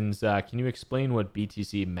mentions, can you explain what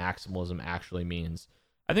BTC maximalism actually means?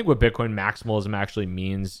 I think what Bitcoin maximalism actually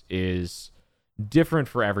means is different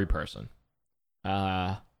for every person.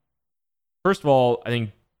 First of all, I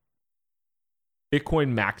think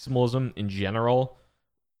Bitcoin maximalism in general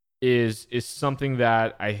is something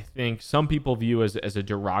that I think some people view as a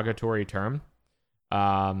derogatory term.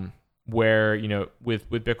 Where with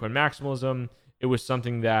Bitcoin maximalism, it was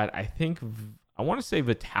something that I want to say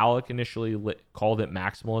Vitalik initially called it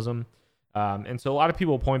maximalism. And so a lot of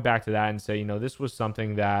people point back to that and say, this was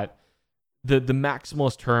something that the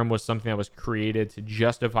maximalist term was something that was created to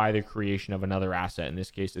justify the creation of another asset, in this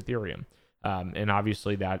case, Ethereum. And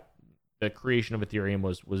obviously that the creation of Ethereum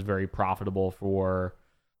was very profitable for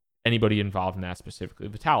anybody involved in that, specifically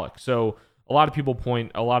Vitalik. So a lot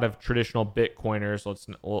of traditional Bitcoiners,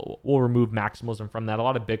 we'll remove maximalism from that. A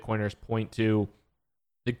lot of Bitcoiners point to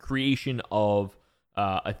the creation of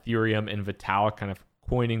Ethereum and Vitalik kind of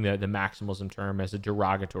coining the maximalism term as a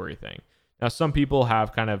derogatory thing. Now, some people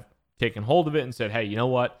have kind of taken hold of it and said, hey, you know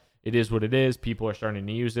what? It is what it is. People are starting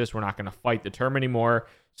to use this. We're not going to fight the term anymore.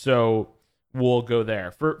 So we'll go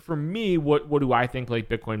there. For me, what do I think like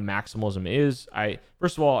Bitcoin maximalism is?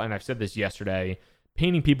 First of all, and I've said this yesterday,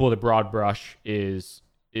 painting people with a broad brush it's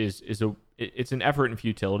an effort and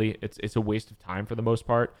futility. It's a waste of time for the most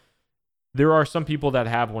part. There are some people that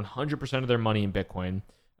have 100% of their money in Bitcoin,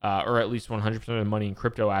 or at least 100% of their money in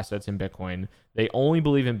crypto assets in Bitcoin. They only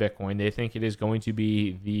believe in Bitcoin. They think it is going to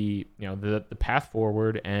be the path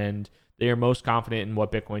forward, and they are most confident in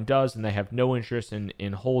what Bitcoin does, and they have no interest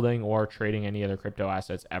in holding or trading any other crypto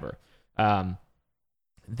assets ever.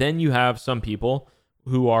 Then you have some people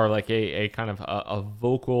who are like a kind of a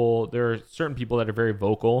vocal. There are certain people that are very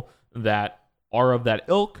vocal that are of that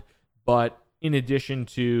ilk, but in addition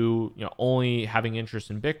to only having interest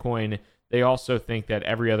in Bitcoin, they also think that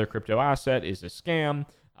every other crypto asset is a scam,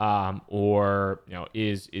 or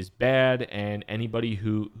is bad, and anybody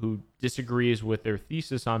who disagrees with their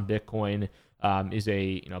thesis on Bitcoin is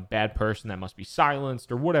a bad person that must be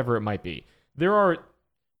silenced or whatever it might be. There are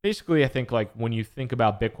basically, I think, like when you think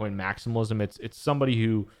about Bitcoin maximalism, it's somebody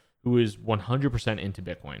who is 100% into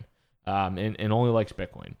Bitcoin, and only likes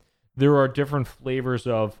Bitcoin. There are different flavors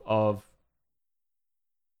of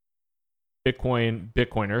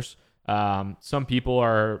Bitcoiners. Some people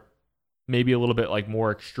are maybe a little bit like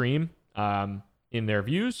more extreme in their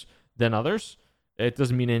views than others. It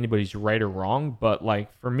doesn't mean anybody's right or wrong, but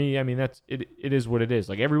like for me, I mean, that's it. It is what it is.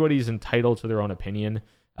 Like everybody's entitled to their own opinion.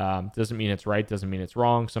 Doesn't mean it's right. Doesn't mean it's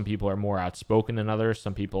wrong. Some people are more outspoken than others.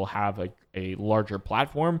 Some people have a larger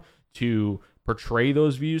platform to portray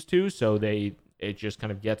those views to, so it just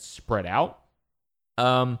kind of gets spread out.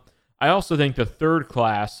 I also think the third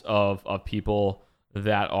class of people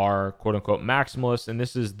that are quote unquote maximalists, and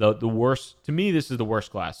this is the worst, to me, this is the worst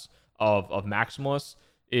class of maximalists,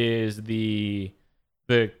 is the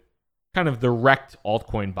kind of the wrecked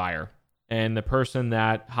altcoin buyer, and the person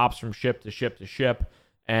that hops from ship to ship to ship,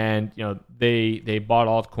 and they bought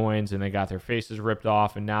altcoins and they got their faces ripped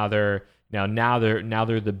off, and now they're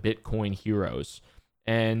the Bitcoin heroes.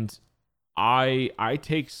 And I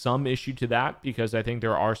take some issue to that, because I think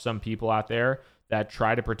there are some people out there that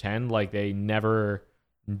try to pretend like they never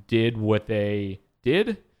did what they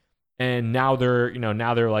did, and now they're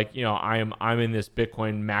like, I'm in this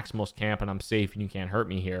Bitcoin maximalist camp and I'm safe and you can't hurt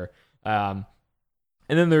me here. And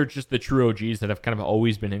then there are just the true OGs that have kind of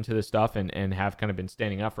always been into this stuff and have kind of been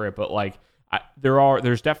standing up for it. But like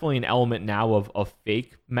there's definitely an element now of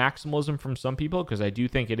fake maximalism from some people, because I do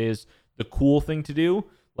think it is the cool thing to do.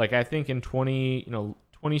 Like I think in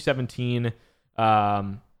 2017,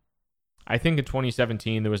 I think in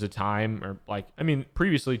 2017 there was a time, or like, I mean,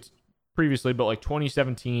 previously, but like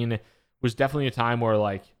 2017 was definitely a time where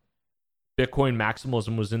like Bitcoin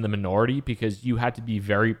maximalism was in the minority, because you had to be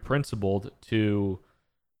very principled to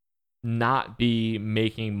not be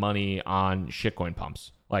making money on shitcoin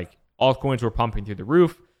pumps. Like altcoins were pumping through the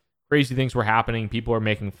roof. Crazy things were happening. People are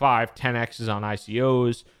making 5, 10x's on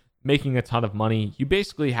ICOs, making a ton of money. You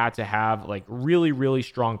basically had to have like really, really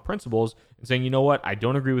strong principles and saying, you know what, I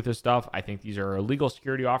don't agree with this stuff. I think these are illegal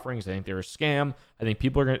security offerings. I think they're a scam. I think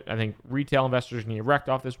retail investors are going to get wrecked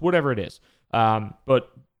off this, whatever it is.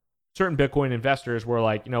 But certain Bitcoin investors were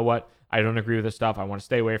like, you know what, I don't agree with this stuff. I want to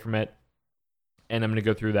stay away from it. And I'm going to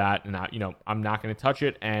go through that, and I'm not going to touch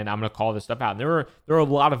it, and I'm going to call this stuff out. And there are a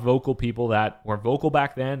lot of vocal people that were vocal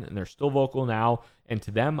back then, and they're still vocal now. And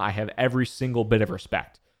to them, I have every single bit of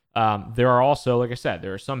respect. There are also, like I said,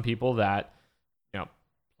 there are some people that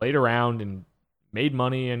played around and made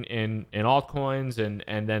money in altcoins,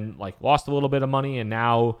 and then like lost a little bit of money, and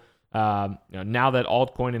now now that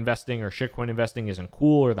altcoin investing or shitcoin investing isn't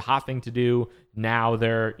cool or the hot thing to do, now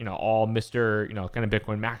they're all Mr. kind of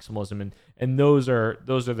Bitcoin maximalism, and those are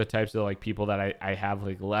the types of like people that I have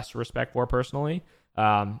like less respect for personally.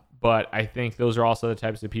 But I think those are also the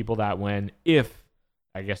types of people that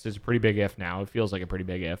I guess it's a pretty big if now, it feels like a pretty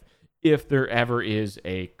big if there ever is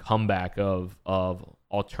a comeback of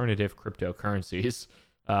alternative cryptocurrencies,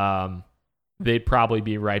 they'd probably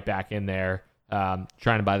be right back in there,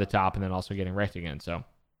 trying to buy the top and then also getting wrecked again. So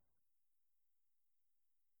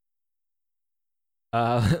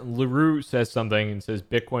LaRue says something and says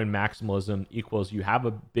Bitcoin maximalism equals you have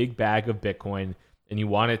a big bag of Bitcoin and you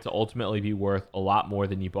want it to ultimately be worth a lot more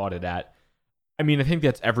than you bought it at. I mean, I think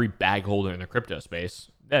that's every bag holder in the crypto space.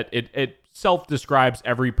 That it self-describes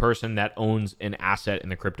every person that owns an asset in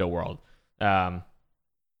the crypto world.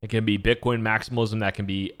 It can be Bitcoin maximalism, that can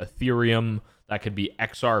be Ethereum, that could be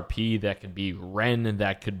XRP, that could be REN,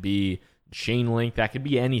 that could be Chainlink, that could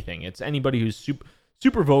be anything. It's anybody who's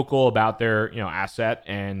super vocal about their asset,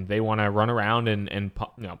 and they want to run around and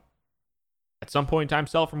at some point in time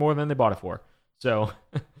sell for more than they bought it for. So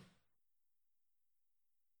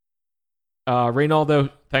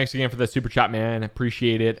Reynaldo, thanks again for the super chat, man.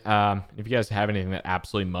 Appreciate it. If you guys have anything that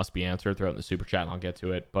absolutely must be answered, throw it in the super chat and I'll get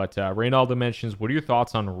to it. But Reynaldo mentions, what are your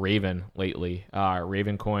thoughts on Raven lately?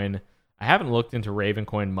 Ravencoin. I haven't looked into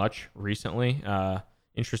Ravencoin much recently.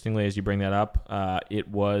 Interestingly, as you bring that up, it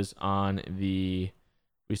was on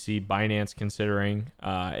we see Binance considering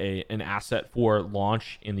an asset for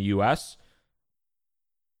launch in the US.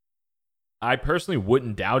 I personally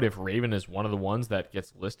wouldn't doubt if Raven is one of the ones that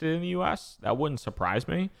gets listed in the US. That wouldn't surprise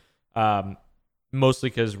me. Mostly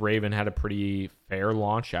because Raven had a pretty fair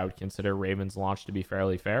launch. I would consider Raven's launch to be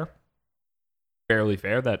fairly fair. Fairly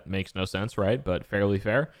fair, that makes no sense, right? But fairly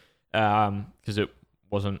fair. Because it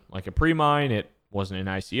wasn't like a pre-mine. It wasn't an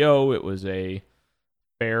ICO. It was a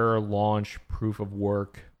fair launch, proof of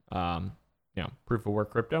work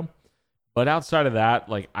crypto. But outside of that,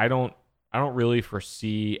 like I don't really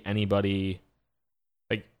foresee anybody.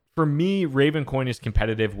 Like for me, Ravencoin is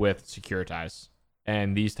competitive with Securitize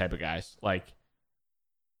and these type of guys. Like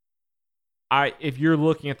if you're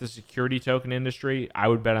looking at the security token industry, I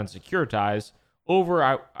would bet on Securitize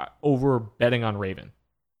over betting on Raven.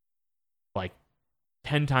 Like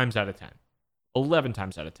 10 times out of 10, 11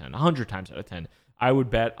 times out of 10, 100 times out of 10, I would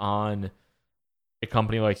bet on a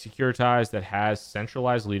company like Securitize that has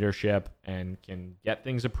centralized leadership and can get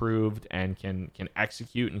things approved and can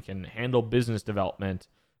execute and can handle business development.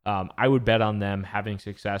 I would bet on them having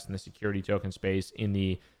success in the security token space, in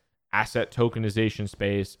the asset tokenization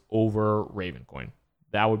space over Ravencoin.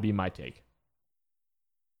 That would be my take.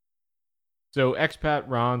 So expat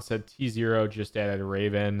Ron said T0 just added a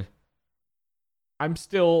Raven. I'm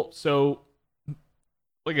still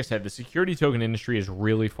like I said, the security token industry is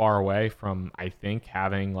really far away from, I think,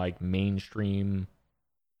 having like mainstream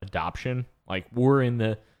adoption. Like we're in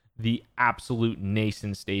the absolute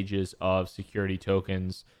nascent stages of security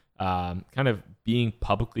tokens kind of being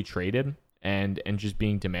publicly traded and just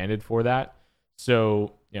being demanded for that.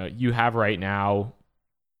 So, you have right now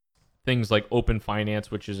things like Open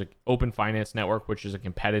Finance, which is Open Finance Network, which is a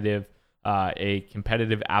competitive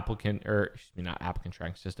applicant, or excuse me, not applicant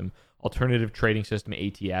tracking system, alternative trading system,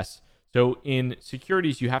 ATS. So in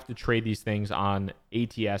securities, you have to trade these things on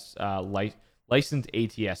ATS, licensed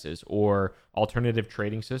ATSs or alternative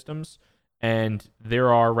trading systems. And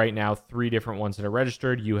there are right now 3 different ones that are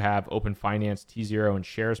registered. You have Open Finance, T0, and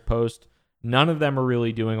SharesPost. None of them are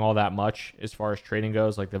really doing all that much as far as trading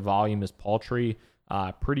goes. Like the volume is paltry,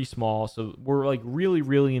 pretty small. So we're like really,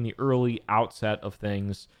 really in the early outset of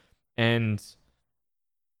things. And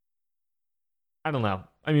I don't know.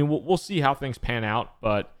 I mean, we'll see how things pan out.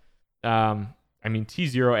 But, I mean,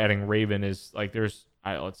 T0 adding Raven is like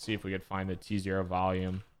let's see if we could find the T0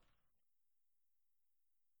 volume.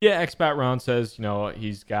 Yeah, Expat Ron says,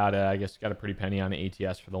 he's got a pretty penny on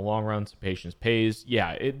ATS for the long run, so patience pays.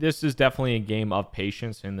 Yeah, this is definitely a game of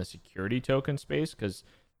patience in the security token space because,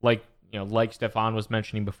 like Stefan was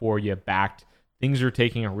mentioning before, you have Bakkt. Things are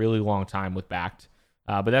taking a really long time with Bakkt,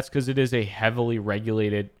 but that's because it is a heavily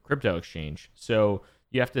regulated crypto exchange. So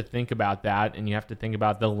you have to think about that, and you have to think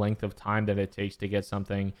about the length of time that it takes to get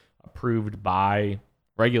something approved by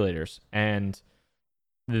regulators. And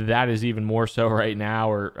that is even more so right now,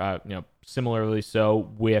 or similarly so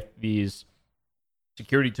with these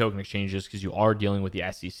security token exchanges, because you are dealing with the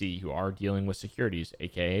SEC, you are dealing with securities,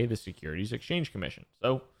 aka the Securities Exchange Commission.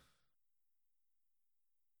 So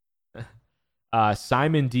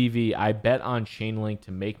Simon DV, I bet on Chainlink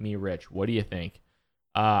to make me rich. What do you think?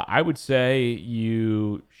 I would say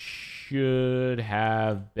you should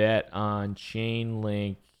have bet on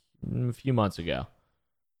Chainlink a few months ago.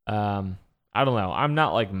 I don't know. I'm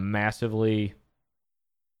not like massively.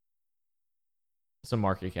 What's the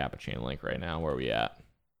market cap of Chainlink right now? Where are we at?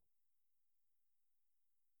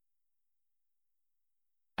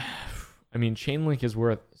 I mean, Chainlink is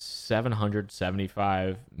worth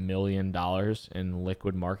 $775 million in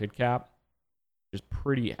liquid market cap, which is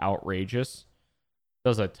pretty outrageous.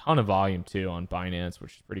 Does a ton of volume too on Binance,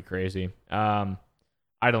 which is pretty crazy. I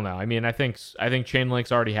don't know. I mean, I think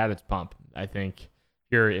Chainlink's already had its pump. I think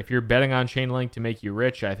if you're betting on Chainlink to make you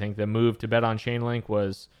rich, I think the move to bet on Chainlink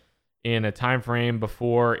was in a time frame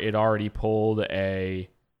before it already pulled a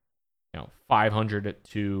 500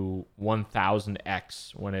 to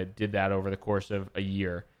 1000x when it did that over the course of a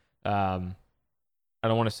year. I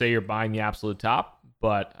don't want to say you're buying the absolute top,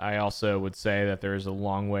 but I also would say that there's a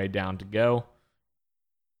long way down to go.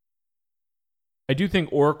 I do think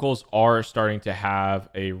oracles are starting to have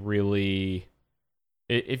a really,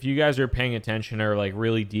 if you guys are paying attention or like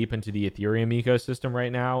really deep into the Ethereum ecosystem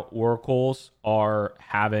right now, oracles are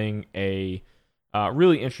having a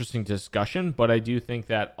really interesting discussion. But I do think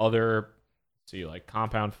that other, see, like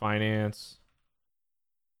Compound Finance.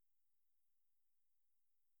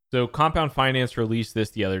 So Compound Finance released this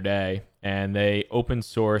the other day, and they open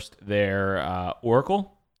sourced their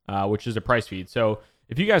Oracle, which is a price feed. So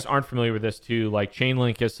if you guys aren't familiar with this too, like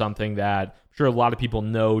Chainlink is something that I'm sure a lot of people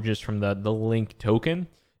know just from the Link token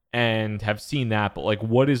and have seen that. But like,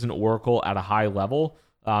 what is an Oracle at a high level?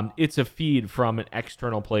 It's a feed from an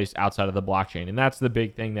external place outside of the blockchain, and that's the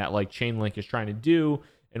big thing that like Chainlink is trying to do,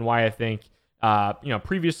 and why I think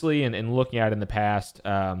previously and looking at it in the past.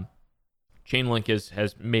 Chainlink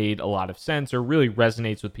has made a lot of sense or really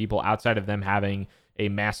resonates with people outside of them having a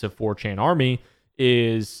massive 4chan army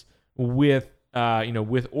is with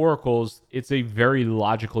with oracles. It's a very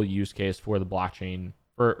logical use case for the blockchain.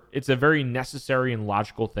 It's a very necessary and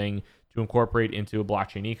logical thing to incorporate into a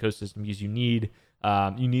blockchain ecosystem because you need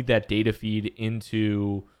that data feed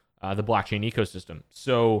into the blockchain ecosystem.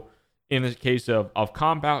 So in the case of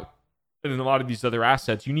Compound and in a lot of these other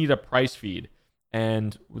assets, you need a price feed.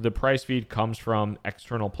 And the price feed comes from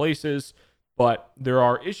external places, but there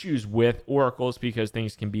are issues with oracles because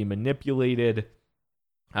things can be manipulated,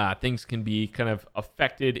 things can be kind of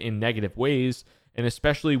affected in negative ways, and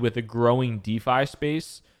especially with the growing DeFi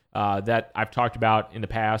space that I've talked about in the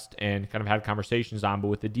past and kind of had conversations on, but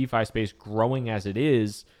with the DeFi space growing as it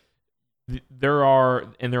is,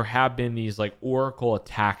 there have been these like oracle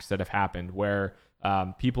attacks that have happened where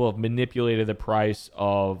people have manipulated the price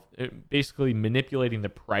of basically manipulating the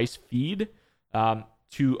price feed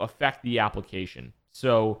to affect the application.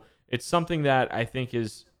 So it's something that I think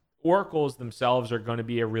is oracles themselves are going to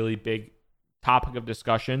be a really big topic of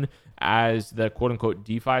discussion as the quote unquote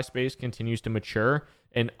DeFi space continues to mature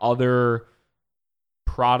and other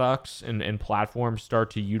products and platforms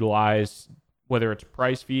start to utilize whether it's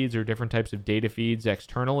price feeds or different types of data feeds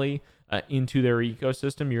externally into their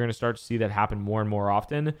ecosystem. You're going to start to see that happen more and more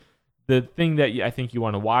often. The thing that I think you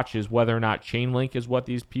want to watch is whether or not Chainlink is what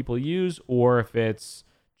these people use, or if it's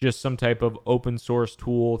just some type of open source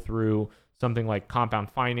tool through something like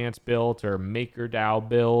Compound Finance built or MakerDAO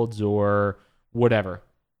builds or whatever.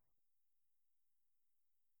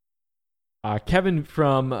 Kevin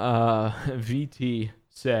from VT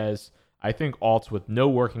says, I think alts with no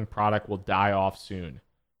working product will die off soon.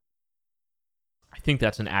 I think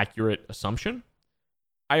that's an accurate assumption.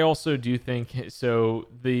 I also do think so.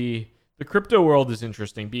 The crypto world is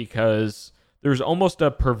interesting because there's almost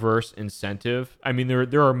a perverse incentive. I mean,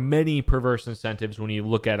 there are many perverse incentives when you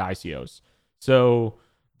look at ICOs. So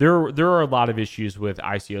there are a lot of issues with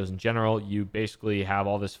ICOs in general. You basically have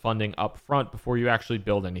all this funding up front before you actually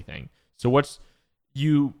build anything. So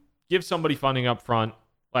you give somebody funding up front,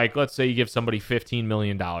 like let's say you give somebody $15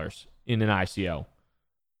 million in an ICO.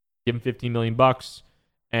 Give them $15 million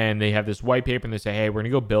and they have this white paper and they say, hey, we're going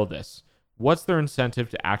to go build this. What's their incentive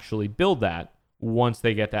to actually build that once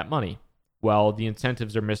they get that money? Well, the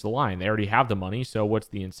incentives are misaligned. They already have the money, so what's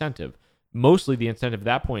the incentive? Mostly the incentive at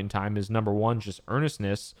that point in time is number one, just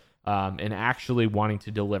earnestness and actually wanting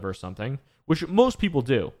to deliver something, which most people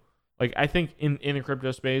do. Like I think in the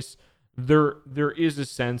crypto space, there is a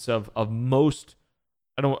sense of most,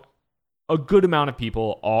 a good amount of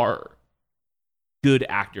people are good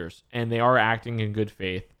actors and they are acting in good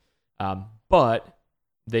faith, but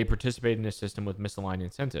they participate in a system with misaligned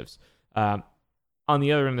incentives. On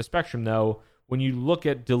the other end of the spectrum, though, when you look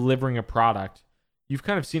at delivering a product, you've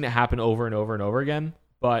kind of seen it happen over and over and over again.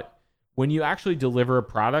 But when you actually deliver a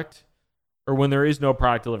product, or when there is no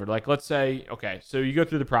product delivered, like let's say, okay, so you go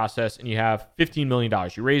through the process and you have $15 million.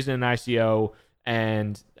 You raised in an ICO,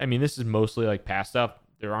 and I mean, this is mostly like past stuff.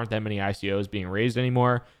 There aren't that many ICOs being raised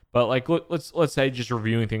anymore. But like, let's say just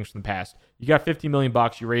reviewing things from the past. You got $50 million,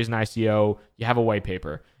 you raise an ICO, you have a white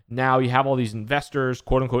paper. Now you have all these investors,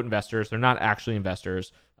 quote unquote investors. They're not actually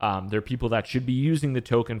investors. They're people that should be using the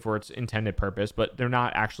token for its intended purpose, but they're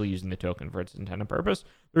not actually using the token for its intended purpose.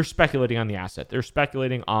 They're speculating on the asset. They're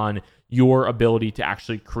speculating on your ability to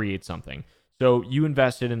actually create something. So you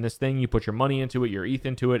invested in this thing, you put your money into it, your ETH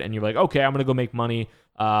into it, and you're like, okay, I'm gonna go make money.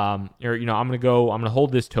 I'm gonna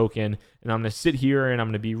hold this token, and I'm gonna sit here, and I'm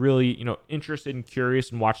gonna be really, interested and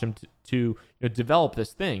curious, and watch them to develop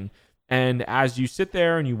this thing. And as you sit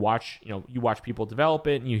there and you watch people develop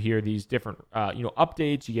it, and you hear these different,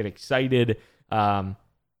 updates, you get excited.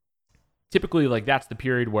 Typically, like that's the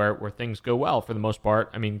period where things go well for the most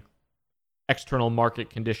part. I mean,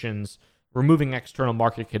 removing external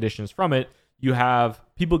market conditions from it, you have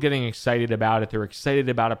people getting excited about it. They're excited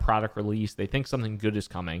about a product release. They think something good is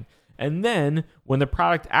coming. And then when the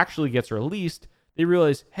product actually gets released, they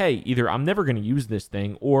realize, hey, either I'm never going to use this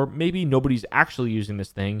thing, or maybe nobody's actually using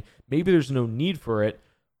this thing. Maybe there's no need for it.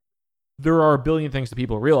 There are a billion things that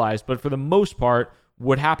people realize, but for the most part,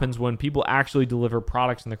 what happens when people actually deliver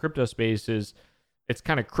products in the crypto space is it's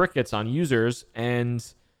kind of crickets on users,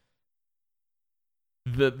 and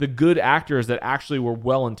the good actors that actually were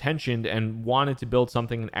well-intentioned and wanted to build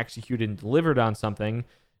something and executed and delivered on something,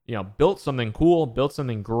 built something cool, built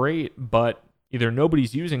something great, but either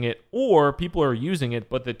nobody's using it or people are using it,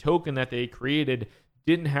 but the token that they created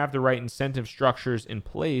didn't have the right incentive structures in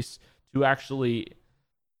place to actually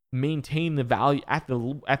maintain the value at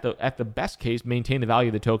the best case, maintain the value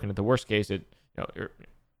of the token. At the worst case, it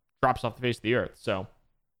drops off the face of the earth. So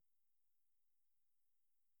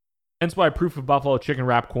hence why proof of Buffalo Chicken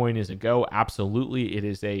Wrap coin is a go. Absolutely, it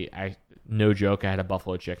is no joke. I had a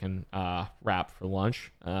buffalo chicken wrap for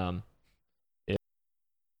lunch. So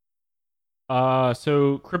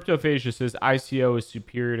CryptoPhasia says ICO is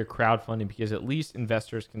superior to crowdfunding because at least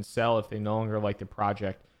investors can sell if they no longer like the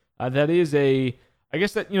project. That is that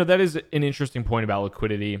is an interesting point about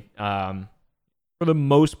liquidity. For the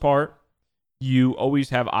most part, you always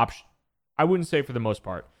have options. I wouldn't say for the most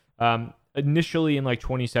part. Initially in like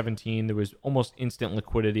 2017, there was almost instant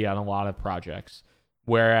liquidity on a lot of projects.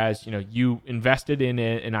 Whereas, you invested in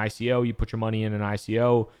an ICO, you put your money in an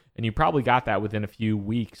ICO, and you probably got that within a few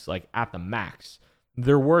weeks, like at the max.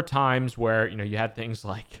 There were times where, you had things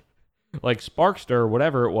like Sparkster or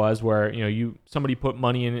whatever it was, where, somebody put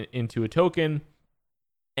money into a token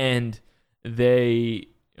and they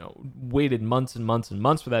waited months and months and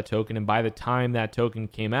months for that token. And by the time that token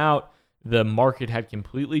came out, the market had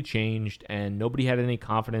completely changed and nobody had any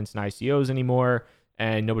confidence in ICOs anymore.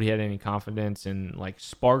 And nobody had any confidence in like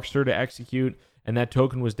Sparkster to execute. And that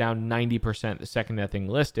token was down 90% the second that thing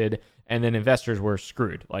listed. And then investors were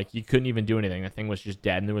screwed. Like you couldn't even do anything. That thing was just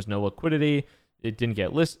dead and there was no liquidity. It didn't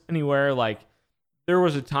get listed anywhere. Like there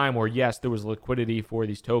was a time where, yes, there was liquidity for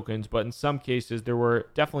these tokens. But in some cases, there were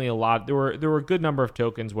definitely there were a good number of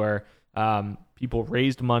tokens where people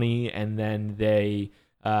raised money and then they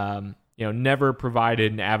never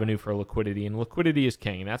provided an avenue for liquidity, and liquidity is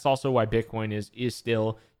king. And that's also why Bitcoin is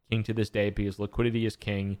still king to this day, because liquidity is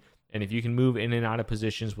king. And if you can move in and out of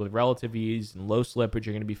positions with relative ease and low slippage,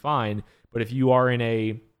 you're going to be fine. But if you are in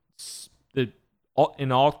an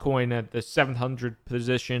altcoin at the 700th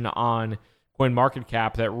position on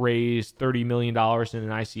CoinMarketCap that raised $30 million in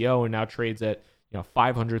an ICO and now trades at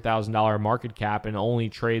 $500,000 market cap and only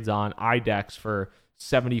trades on IDEX for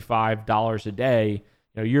 $75 a day,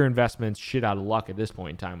 your investment's shit out of luck at this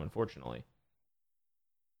point in time, unfortunately.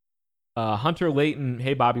 Hunter Layton,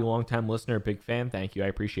 hey Bobby, longtime listener, big fan. Thank you, I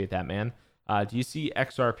appreciate that, man. Do you see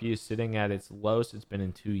XRP is sitting at its lowest it's been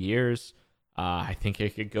in 2 years? I think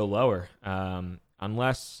it could go lower,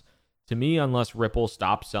 unless Ripple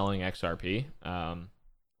stops selling XRP,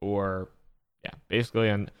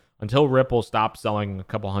 until Ripple stops selling a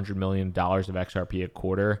couple $100 million of XRP a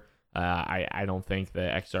quarter. I don't think the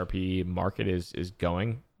XRP market is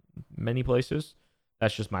going many places.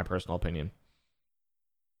 That's just my personal opinion.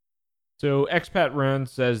 So Expat Run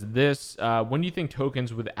says this, when do you think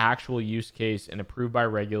tokens with actual use case and approved by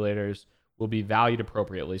regulators will be valued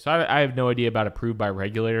appropriately? So I have no idea about approved by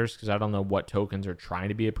regulators because I don't know what tokens are trying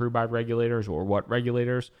to be approved by regulators or what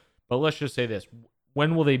regulators. But let's just say this.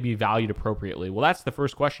 When will they be valued appropriately? Well, that's the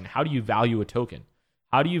first question. How do you value a token?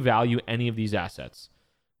 How do you value any of these assets?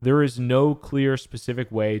 There is no clear,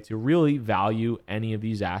 specific way to really value any of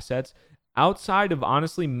these assets outside of,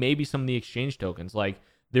 honestly, maybe some of the exchange tokens. Like,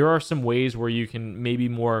 there are some ways where you can maybe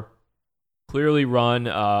more clearly run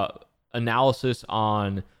analysis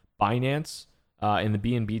on Binance in the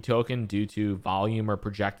BNB token due to volume or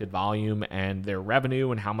projected volume and their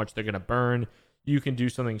revenue and how much they're going to burn. You can do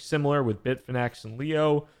something similar with Bitfinex and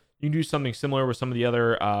Leo. You can do something similar with some of the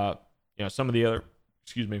other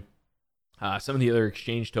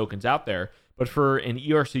exchange tokens out there. But for an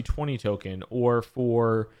ERC20 token or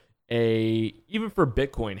even for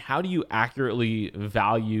Bitcoin, how do you accurately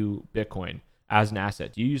value Bitcoin as an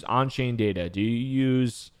asset? Do you use on-chain data? Do you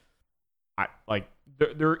use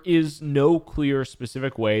there is no clear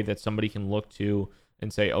specific way that somebody can look to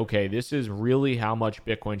and say, okay, this is really how much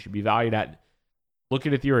Bitcoin should be valued at. Look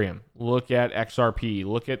at Ethereum, look at XRP,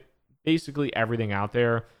 look at basically everything out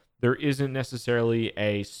there. There isn't necessarily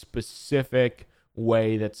a specific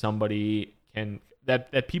way that somebody can,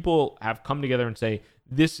 that people have come together and say,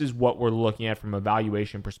 this is what we're looking at from a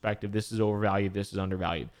valuation perspective. This is overvalued. This is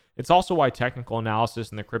undervalued. It's also why technical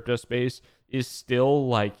analysis in the crypto space is still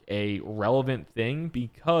like a relevant thing,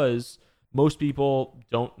 because most people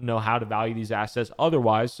don't know how to value these assets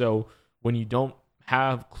otherwise. So when you don't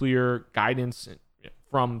have clear guidance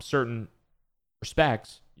from certain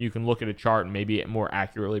respects, you can look at a chart and maybe more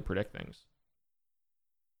accurately predict things.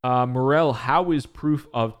 Morel, how is Proof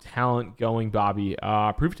of Talent going, Bobby?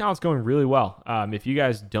 Proof of Talent's going really well. If you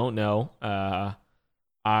guys don't know,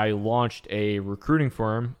 I launched a recruiting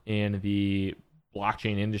firm in the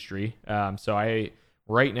blockchain industry.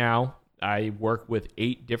 Right now I work with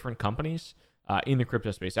 8 different companies in the crypto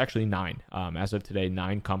space. Actually 9. As of today,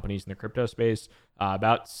 9 companies in the crypto space.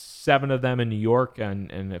 About 7 of them in New York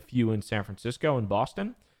and a few in San Francisco and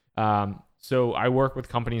Boston. So I work with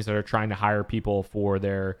companies that are trying to hire people for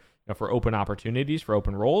their, for open opportunities, for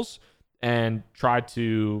open roles, and try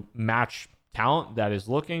to match talent that is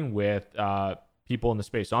looking with people in the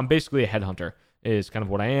space. So I'm basically a headhunter is kind of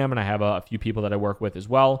what I am, and I have a few people that I work with as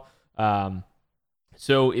well.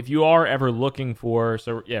 So if you are ever looking for,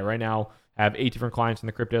 right now I have 8 different clients in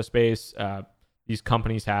the crypto space. These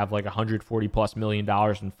companies have like $140+ million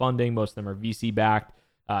in funding. Most of them are VC backed,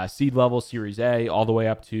 seed level, Series A, all the way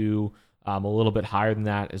up to a little bit higher than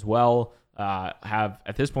that as well. Have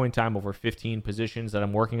at this point in time over 15 positions that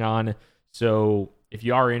I'm working on. So if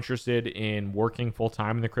you are interested in working full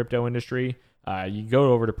time in the crypto industry, you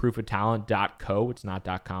go over to proofoftalent.co. It's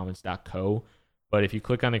not .com, it's .co. But if you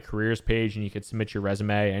click on the careers page and you can submit your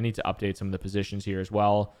resume, I need to update some of the positions here as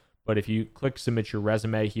well. But if you click submit your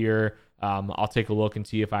resume here, I'll take a look and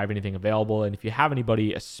see if I have anything available. And if you have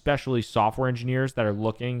anybody, especially software engineers that are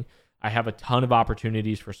looking, I have a ton of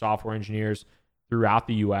opportunities for software engineers throughout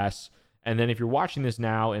the US. And then if you're watching this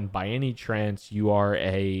now and by any chance you are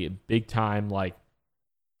a big time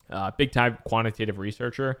quantitative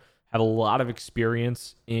researcher, have a lot of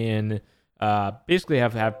experience in basically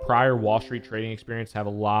have prior Wall Street trading experience, have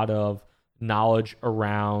a lot of knowledge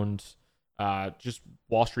around just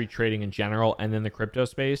Wall Street trading in general, and then the crypto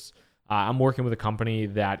space. I'm working with a company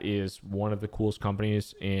that is one of the coolest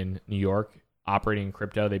companies in New York operating in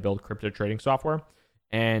crypto. They build crypto trading software,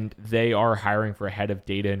 and they are hiring for a head of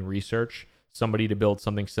data and research, somebody to build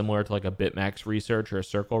something similar to like a BitMEX research or a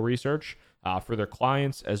Circle research for their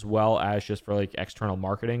clients, as well as just for like external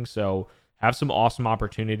marketing. So have some awesome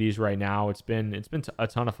opportunities right now. It's been a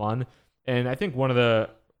ton of fun. And I think one of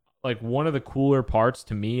the cooler parts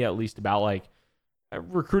to me, at least, about like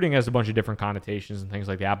recruiting has a bunch of different connotations and things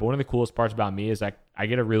like that. But one of the coolest parts about me is that I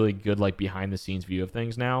get a really good like behind the scenes view of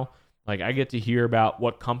things now. Like I get to hear about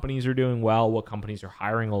what companies are doing well, what companies are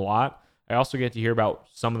hiring a lot. I also get to hear about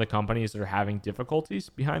some of the companies that are having difficulties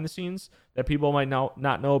behind the scenes that people might not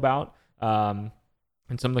know about. And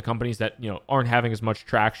some of the companies that, aren't having as much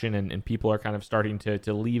traction and people are kind of starting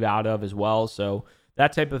to leave out of as well. So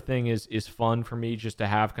that type of thing is fun for me, just to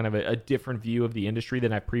have kind of a different view of the industry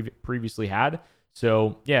than I previously had.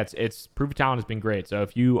 So yeah, it's Proof of Talent has been great. So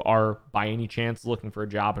if you are by any chance looking for a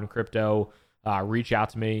job in crypto, reach out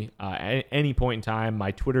to me at any point in time.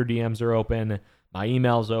 My Twitter DMs are open, my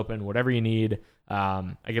email's open, whatever you need.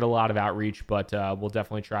 I get a lot of outreach, but we'll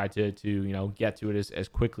definitely try to get to it as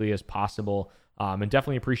quickly as possible. And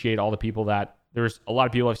definitely appreciate all the people there's a lot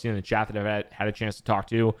of people I've seen in the chat that I've had a chance to talk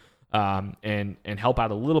to and help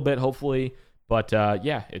out a little bit, hopefully. But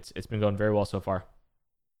yeah, it's been going very well so far.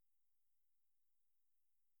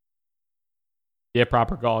 Yeah,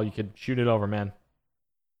 proper call. You could shoot it over, man.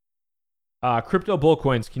 Crypto bull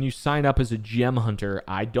coins. Can you sign up as a gem hunter?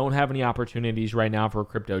 I don't have any opportunities right now for a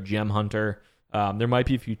crypto gem hunter. There might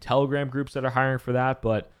be a few Telegram groups that are hiring for that,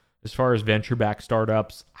 but as far as venture-backed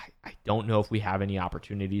startups, I don't know if we have any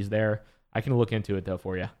opportunities there. I can look into it though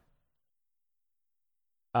for you.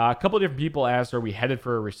 A couple of different people asked, are we headed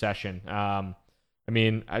for a recession?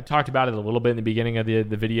 I talked about it a little bit in the beginning of the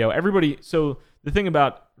video. So the thing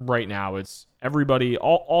about right now, it's everybody,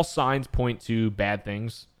 all signs point to bad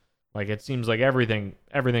things. Like it seems like everything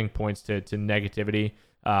points to negativity.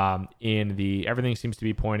 Everything seems to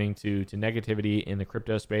be pointing to negativity in the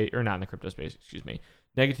crypto space, or not in the crypto space, excuse me.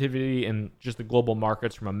 Negativity in just the global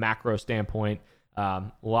markets from a macro standpoint.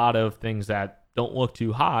 A lot of things that don't look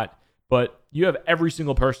too hot, but you have every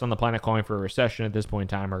single person on the planet calling for a recession at this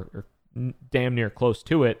point in time, or damn near close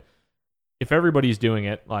to it. If everybody's doing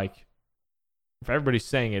it, if everybody's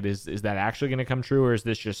saying it, is that actually going to come true, or is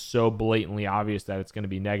this just so blatantly obvious that it's going to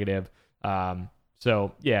be negative?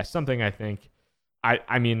 So yeah, something I think.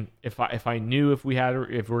 I mean, if I knew if we're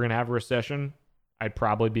going to have a recession, I'd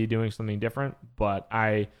probably be doing something different. But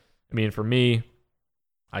for me,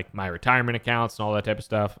 like my retirement accounts and all that type of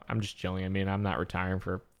stuff. I'm just chilling. I mean, I'm not retiring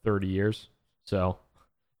for 30 years, so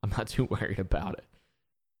I'm not too worried about it.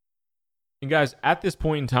 And guys, at this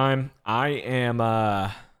point in time, I'm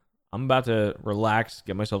about to relax,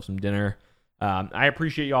 get myself some dinner. I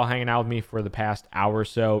appreciate y'all hanging out with me for the past hour or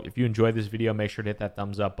so. If you enjoyed this video, make sure to hit that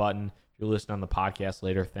thumbs up button. If you're listening on the podcast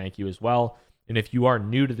later, thank you as well. And if you are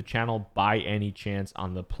new to the channel by any chance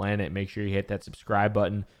on the planet, make sure you hit that subscribe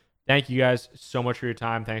button. Thank you guys so much for your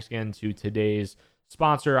time. Thanks again to today's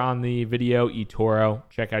sponsor on the video, eToro.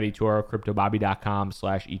 Check out eToro,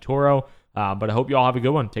 cryptobobby.com/eToro. But I hope you all have a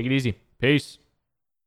good one. Take it easy. Peace.